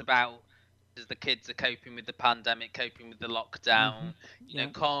generally, it's about as the kids are coping with the pandemic, coping with the lockdown. You know,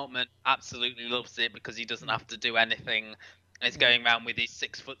 Cartman absolutely loves it because he doesn't have to do anything. And he's going around with his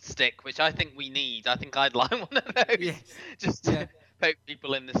 6-foot stick, which I think we need. I think I'd like one of those. Yes. poke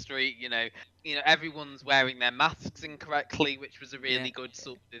people in the street. You know, everyone's wearing their masks incorrectly, which was a really good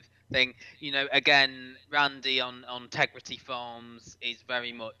sort of thing. You know, again, Randy on Integrity Farms is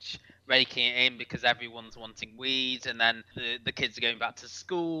very much raking it in because everyone's wanting weed, and then the kids are going back to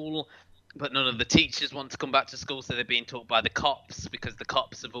school. But none of the teachers want to come back to school, so they're being taught by the cops because the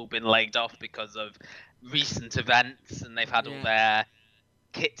cops have all been laid off because of recent events, and they've had all their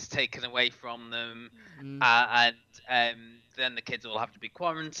kits taken away from them. And then the kids all have to be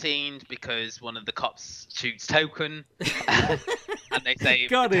quarantined because one of the cops shoots Token, and they say a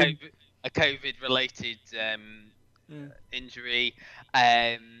COVID-related injury.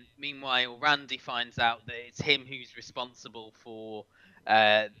 Meanwhile, Randy finds out that it's him who's responsible for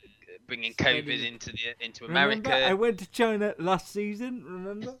bringing COVID into America. Remember, I went to China last season.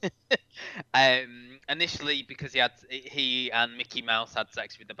 Remember? Initially, because he and Mickey Mouse had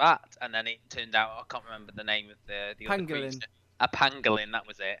sex with the bat, and then it turned out I can't remember the name of the other creature. A pangolin, that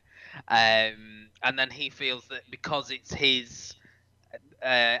was it. And then he feels that because it's his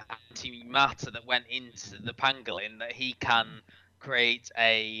antimatter that went into the pangolin, that he can create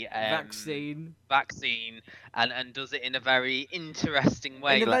a vaccine and does it in a very interesting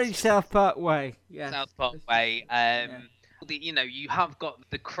way. In a very South Park way. Yeah. South Park way. You know, you have got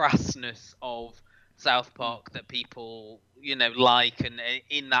the crassness of South Park that people, you know, like, and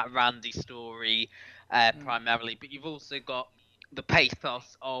in that Randy story primarily, but you've also got the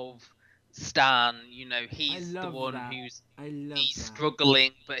pathos of Stan. You know, he's the one who's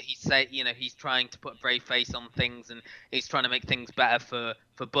struggling, but he's trying to put a brave face on things, and he's trying to make things better for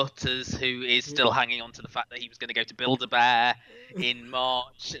Butters, who is still hanging on to the fact that he was going to go to Build-A-Bear in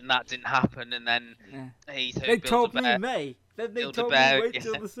March, and that didn't happen, and then he's heard They told Build-A-Bear. me May. Then they told me wait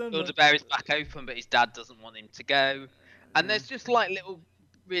till the summer. Build-A-Bear is back open, but his dad doesn't want him to go. And there's just like little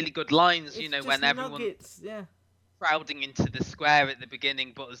really good lines, you know, when everyone crowding into the square at the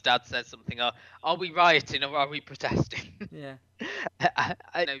beginning, Butters' dad says something, are we rioting or are we protesting? Yeah.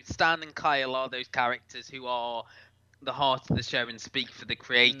 I know Stan and Kyle are those characters who are the heart of the show and speak for the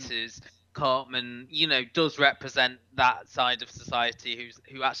creators. Cartman, you know, does represent that side of society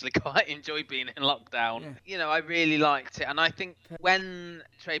who actually quite enjoy being in lockdown. Yeah. You know, I really liked it, and I think when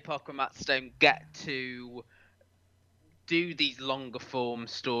Trey Parker and Matt Stone get to do these longer form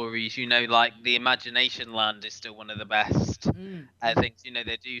stories, you know, like the Imagination Land is still one of the best things. You know,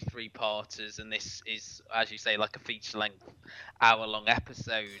 they do 3-parters, and this is, as you say, like a feature-length hour-long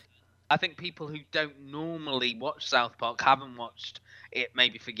episode. I think people who don't normally watch South Park, haven't watched it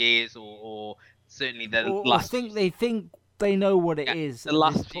maybe for years, or certainly the last. They think they know what it is. The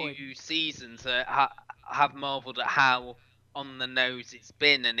last few seasons have marvelled at how on the nose it's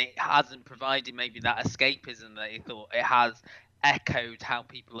been, and it hasn't provided maybe that escapism that they thought. It has echoed how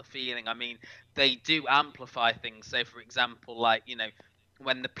people are feeling. I mean, they do amplify things. So, for example, like, you know,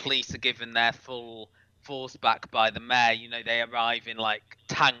 when the police are given their full force back by the mayor, you know, they arrive in like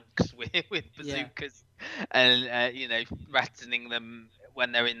tanks with bazookas and you know, threatening them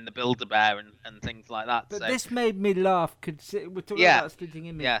when they're in the Build-A-Bear and things like that. But this made me laugh. We're talking about splitting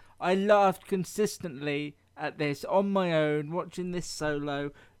image. Yeah. I laughed consistently at this on my own, watching this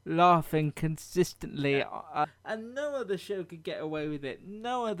solo, laughing consistently. And no other show could get away with it.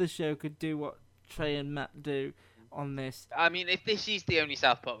 No other show could do what Trey and Matt do on this. I mean, if this is the only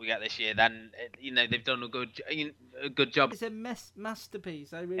South Park we get this year, then, you know, they've done a good job. It's a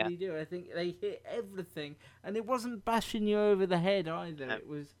masterpiece. I really do. I think they hit everything, and it wasn't bashing you over the head either. No.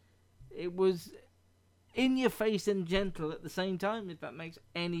 It was in your face and gentle at the same time, if that makes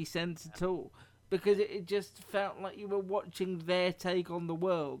any sense at all, because it just felt like you were watching their take on the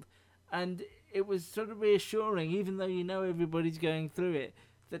world, and it was sort of reassuring, even though you know everybody's going through it,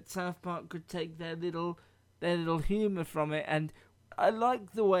 that South Park could take their little humour from it. And I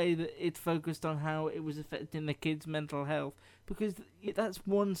like the way that it focused on how it was affecting the kids' mental health, because that's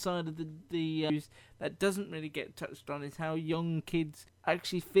one side of the news that doesn't really get touched on, is how young kids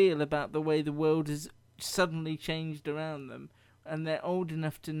actually feel about the way the world has suddenly changed around them, and they're old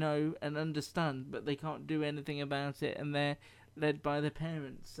enough to know and understand, but they can't do anything about it, and they're led by their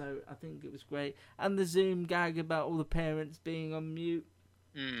parents. So I think it was great. And the Zoom gag about all the parents being on mute.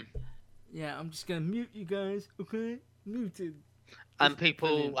 Yeah, I'm just going to mute you guys, okay? Muted. And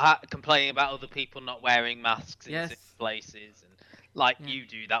people complaining about other people not wearing masks in places, and you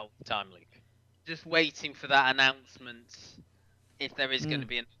do that all the time, Luke. Just waiting for that announcement, if there is going to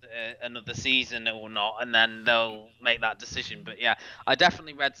be another season or not, and then they'll make that decision. But yeah, I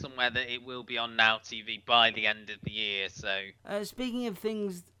definitely read somewhere that it will be on Now TV by the end of the year. So speaking of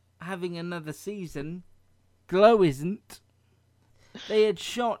things having another season, Glow isn't. They had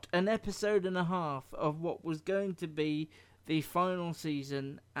shot an episode and a half of what was going to be the final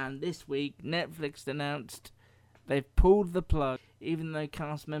season, and this week Netflix announced they've pulled the plug, even though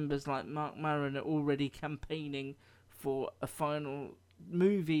cast members like Mark Maron are already campaigning for a final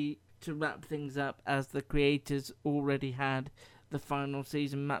movie to wrap things up, as the creators already had the final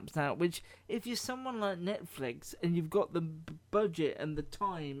season mapped out. Which, if you're someone like Netflix and you've got the budget and the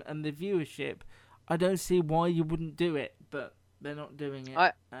time and the viewership, I don't see why you wouldn't do it, but they're not doing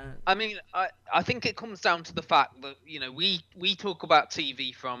it. I think it comes down to the fact that, we talk about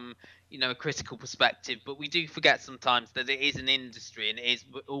TV from, a critical perspective, but we do forget sometimes that it is an industry and it is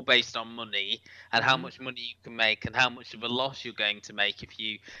all based on money and how much money you can make and how much of a loss you're going to make if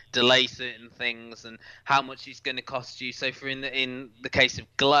you delay certain things and how much it's going to cost you. So in the case of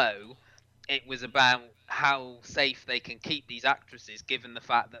Glow, it was about how safe they can keep these actresses, given the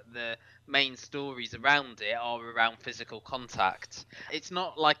fact that the main stories around it are around physical contact. It's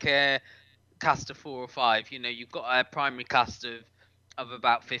not like a cast of 4 or 5. You've got a primary cast of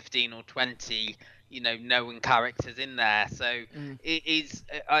about 15 or 20, known characters in there. So it is,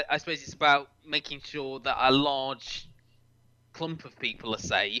 I suppose it's about making sure that a large clump of people are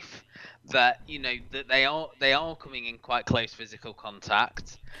safe, that that they are coming in quite close physical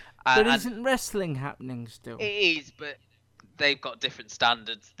contact. But isn't wrestling happening still? It is, but they've got different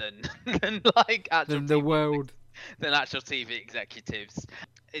standards than like actual than the TV, world, than actual TV executives.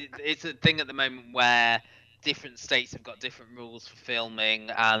 It's a thing at the moment where different states have got different rules for filming,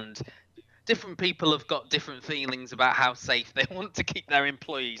 and different people have got different feelings about how safe they want to keep their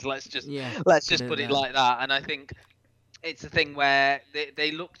employees. Let's just put it like that. And I think it's a thing where they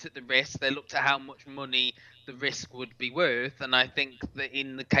looked at the risk, they looked at how much money the risk would be worth, and I think that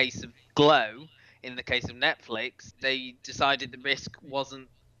in the case of Glow, in the case of Netflix, they decided the risk wasn't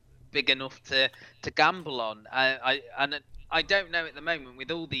big enough to gamble on. I don't know at the moment with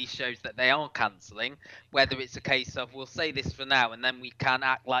all these shows that they are cancelling, whether it's a case of we'll say this for now and then we can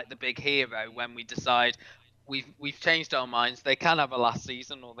act like the big hero when we decide we've changed our minds. They can have a last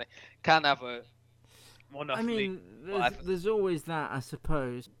season, or they can have a one-off. I mean, there's always that, I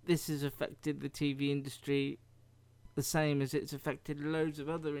suppose. This has affected the TV industry the same as it's affected loads of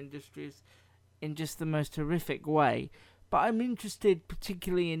other industries in just the most horrific way. But I'm interested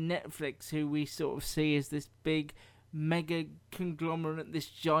particularly in Netflix, who we sort of see as this big mega conglomerate, this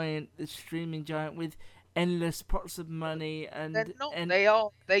streaming giant with endless pots of money. And they're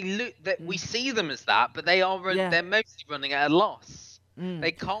not. We see them as that, but they are. They're mostly running at a loss.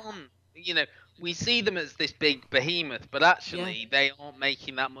 They can't. We see them as this big behemoth, but actually they aren't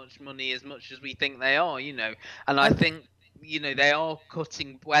making that much money as much as we think they are. And I think they are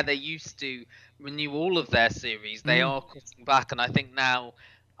cutting where they used to renew all of their series. They are cutting back, and I think now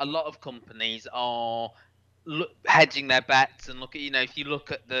a lot of companies are hedging their bets. And look at if you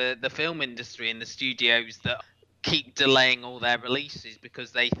look at the film industry and the studios that keep delaying all their releases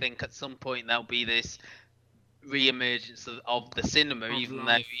because they think at some point there'll be this re-emergence of the cinema, even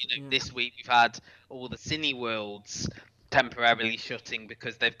though this week we've had all the Cineworlds temporarily shutting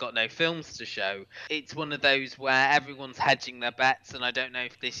because they've got no films to show. It's one of those where everyone's hedging their bets, and I don't know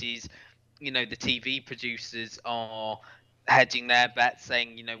if this is the TV producers are hedging their bets,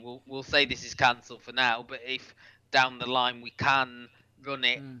 saying we'll say this is cancelled for now, but if down the line we can run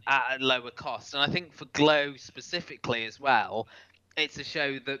it at a lower cost. And I think for Glow specifically as well, it's a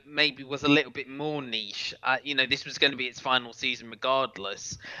show that maybe was a little bit more niche. This was going to be its final season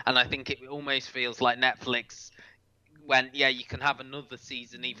regardless, and I think it almost feels like Netflix went, you can have another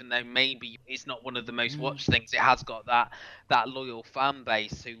season, even though maybe it's not one of the most watched things. It has got that loyal fan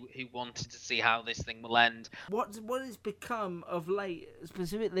base who wanted to see how this thing will end. What has become of late,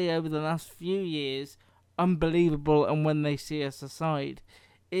 specifically over the last few years, unbelievable, and when they see us aside,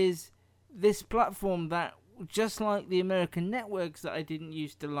 is this platform that, just like the American networks that I didn't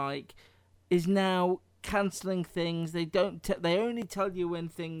used to like, is now cancelling things. They only tell you when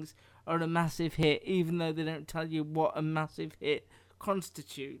things are a massive hit, even though they don't tell you what a massive hit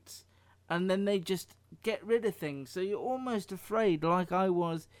constitutes. And then they just get rid of things. So you're almost afraid, like I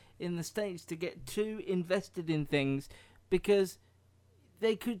was in the States, to get too invested in things because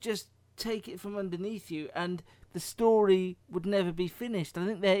they could just take it from underneath you and the story would never be finished. I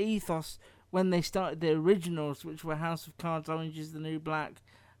think their ethos when they started the originals, which were House of Cards, Orange is the New Black,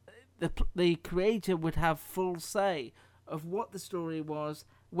 the creator would have full say of what the story was,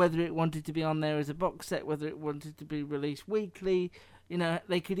 whether it wanted to be on there as a box set, whether it wanted to be released weekly.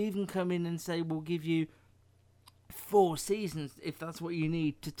 They could even come in and say, we'll give you 4 seasons if that's what you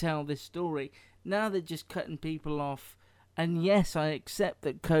need to tell this story. Now they're just cutting people off. And yes, I accept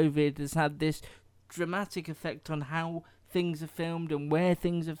that COVID has had this dramatic effect on how things are filmed and where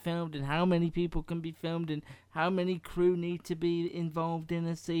things are filmed and how many people can be filmed and how many crew need to be involved in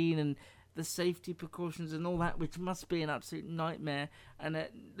a scene and the safety precautions and all that, which must be an absolute nightmare and a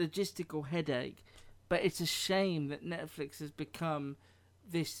logistical headache. But it's a shame that Netflix has become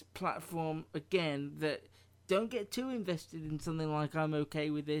this platform again that don't get too invested in something like I'm okay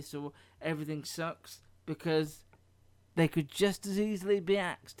with this or everything sucks, because they could just as easily be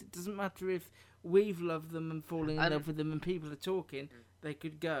axed. It doesn't matter if we've loved them and falling in love with them and people are talking, they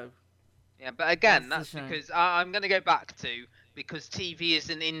could go. Yeah, but again, that's because I'm going to go back to, because TV is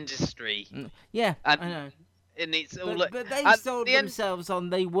an industry. Yeah, I know. And it's all but they sold themselves on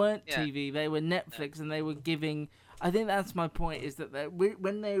they weren't TV, they were Netflix, and they were giving... I think that's my point, is that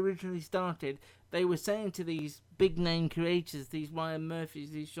when they originally started, they were saying to these big-name creators, these Ryan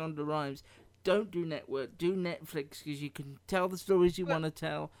Murphys, these Shonda Rhimes, don't do network, do Netflix, because you can tell the stories you want to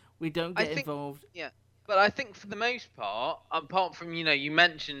tell. We don't get involved. Yeah, but I think for the most part, apart from, you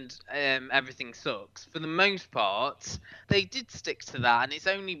mentioned everything sucks, for the most part, they did stick to that, and it's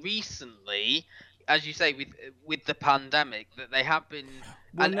only recently, as you say, with the pandemic, that they have been...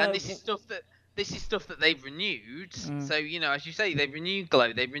 and this is stuff that they've renewed. So, as you say, they've renewed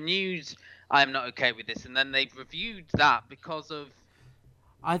Glow, they've renewed I'm Not Okay With This, and then they've reviewed that because of...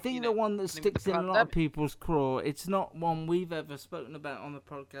 I think the one that sticks in a lot of people's craw, it's not one we've ever spoken about on the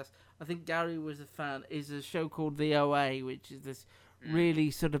podcast. I think Gary was a fan, is a show called The OA, which is this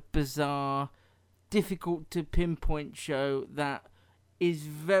really sort of bizarre, difficult to pinpoint show that is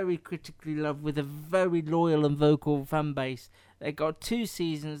very critically loved with a very loyal and vocal fan base. They got 2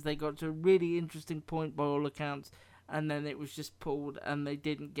 seasons, they got to a really interesting point by all accounts, and then it was just pulled and they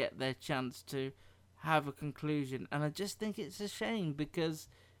didn't get their chance to have a conclusion. And I just think it's a shame, because...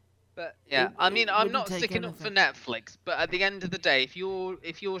 But yeah, I'm not sticking up for Netflix, but at the end of the day, if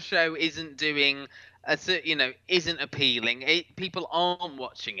your show isn't doing isn't appealing, people aren't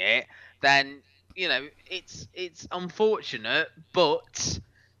watching it, then it's unfortunate, but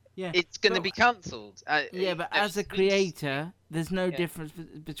it's going to be cancelled. But as a creator, there's no difference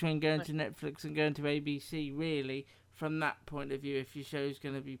between going to Netflix and going to ABC, really, from that point of view, if your show's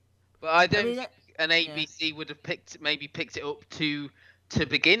going to be... But I don't think an ABC would have picked it up to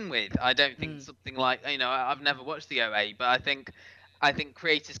begin with. I don't think something like, I've never watched the OA, but I think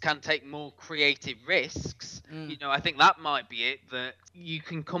creators can take more creative risks. I think that might be it, that you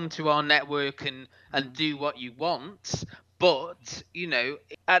can come to our network and do what you want, but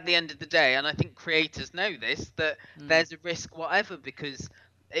at the end of the day, and I think creators know this, that there's a risk whatever, because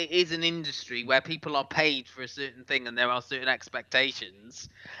it is an industry where people are paid for a certain thing and there are certain expectations,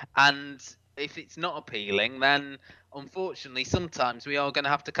 and if it's not appealing, then unfortunately sometimes we are going to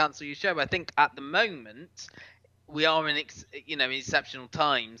have to cancel your show. I think at the moment we are in exceptional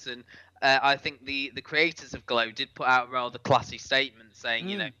times, and I think the creators of Glow did put out a rather classy statement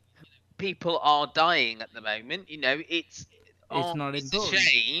saying people are dying at the moment. It's not it's a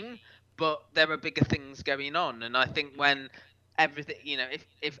shame, but there are bigger things going on, and I think when everything,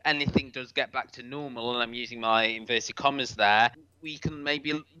 if anything does get back to normal, and I'm using my inverted commas there, we can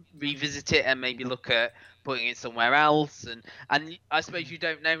maybe revisit it and maybe look at putting it somewhere else. And I suppose you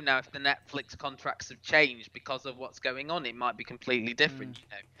don't know now if the Netflix contracts have changed because of what's going on. It might be completely different,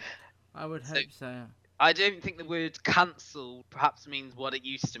 I would hope so. I don't think the word cancel perhaps means what it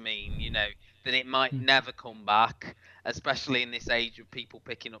used to mean, that it might never come back, especially in this age of people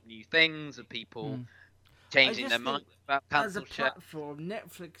picking up new things and people changing their mind about cancel. As a platform,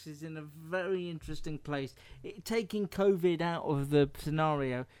 Netflix is in a very interesting place. Taking COVID out of the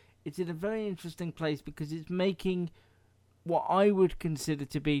scenario, it's in a very interesting place because it's making what I would consider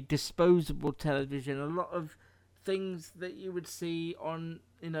to be disposable television. A lot of things that you would see on,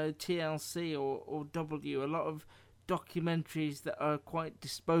 TLC or W, a lot of documentaries that are quite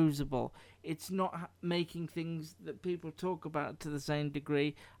disposable. It's not making things that people talk about to the same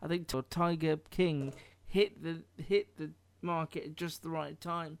degree. I think Tiger King hit the market at just the right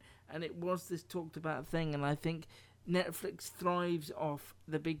time, and it was this talked about thing, and I think Netflix thrives off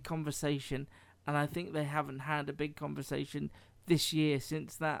the big conversation, and I think they haven't had a big conversation this year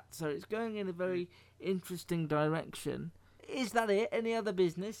since that, so it's going in a very interesting direction. Is that it? Any other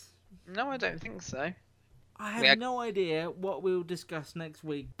business? No, I don't think so. I have no idea what we'll discuss next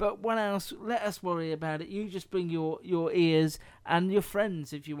week, but what else? Let us worry about it. You just bring your ears and your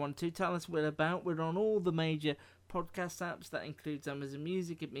friends if you want to. Tell us what about. We're on all the major podcast apps. That includes Amazon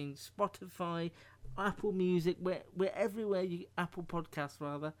Music. It means Spotify, Apple Music. We're everywhere. Apple Podcasts,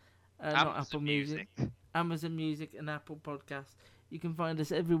 rather. Not Apple Music. Amazon Music and Apple Podcasts. You can find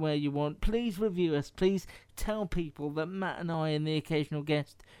us everywhere you want. Please review us. Please tell people that Matt and I and the occasional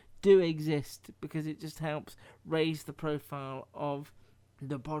guest do exist, because it just helps raise the profile of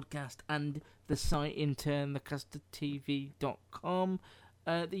the podcast and the site in turn, thecustardtv.com.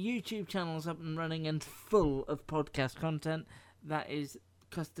 The YouTube channel's up and running and full of podcast content. That is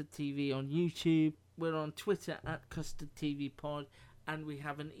Custard TV on YouTube. We're on Twitter at Custard TV Pod, and we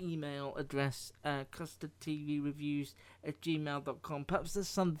have an email address, custardtvreviews@gmail.com. Perhaps there's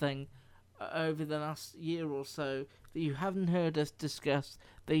something over the last year or so that you haven't heard us discuss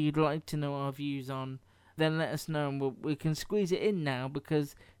that you'd like to know our views on. Then let us know, and we can squeeze it in now,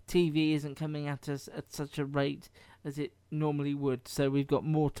 because TV isn't coming at us at such a rate as it normally would. So we've got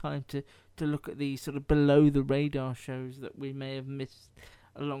more time to look at these sort of below the radar shows that we may have missed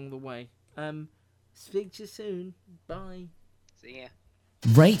along the way. Speak to you soon. Bye. See ya.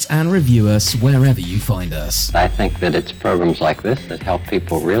 Rate and review us wherever you find us. I think that it's programs like this that help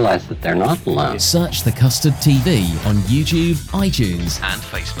people realize that they're not alone. Search The Custard TV on YouTube, iTunes, and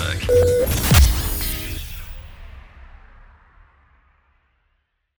Facebook.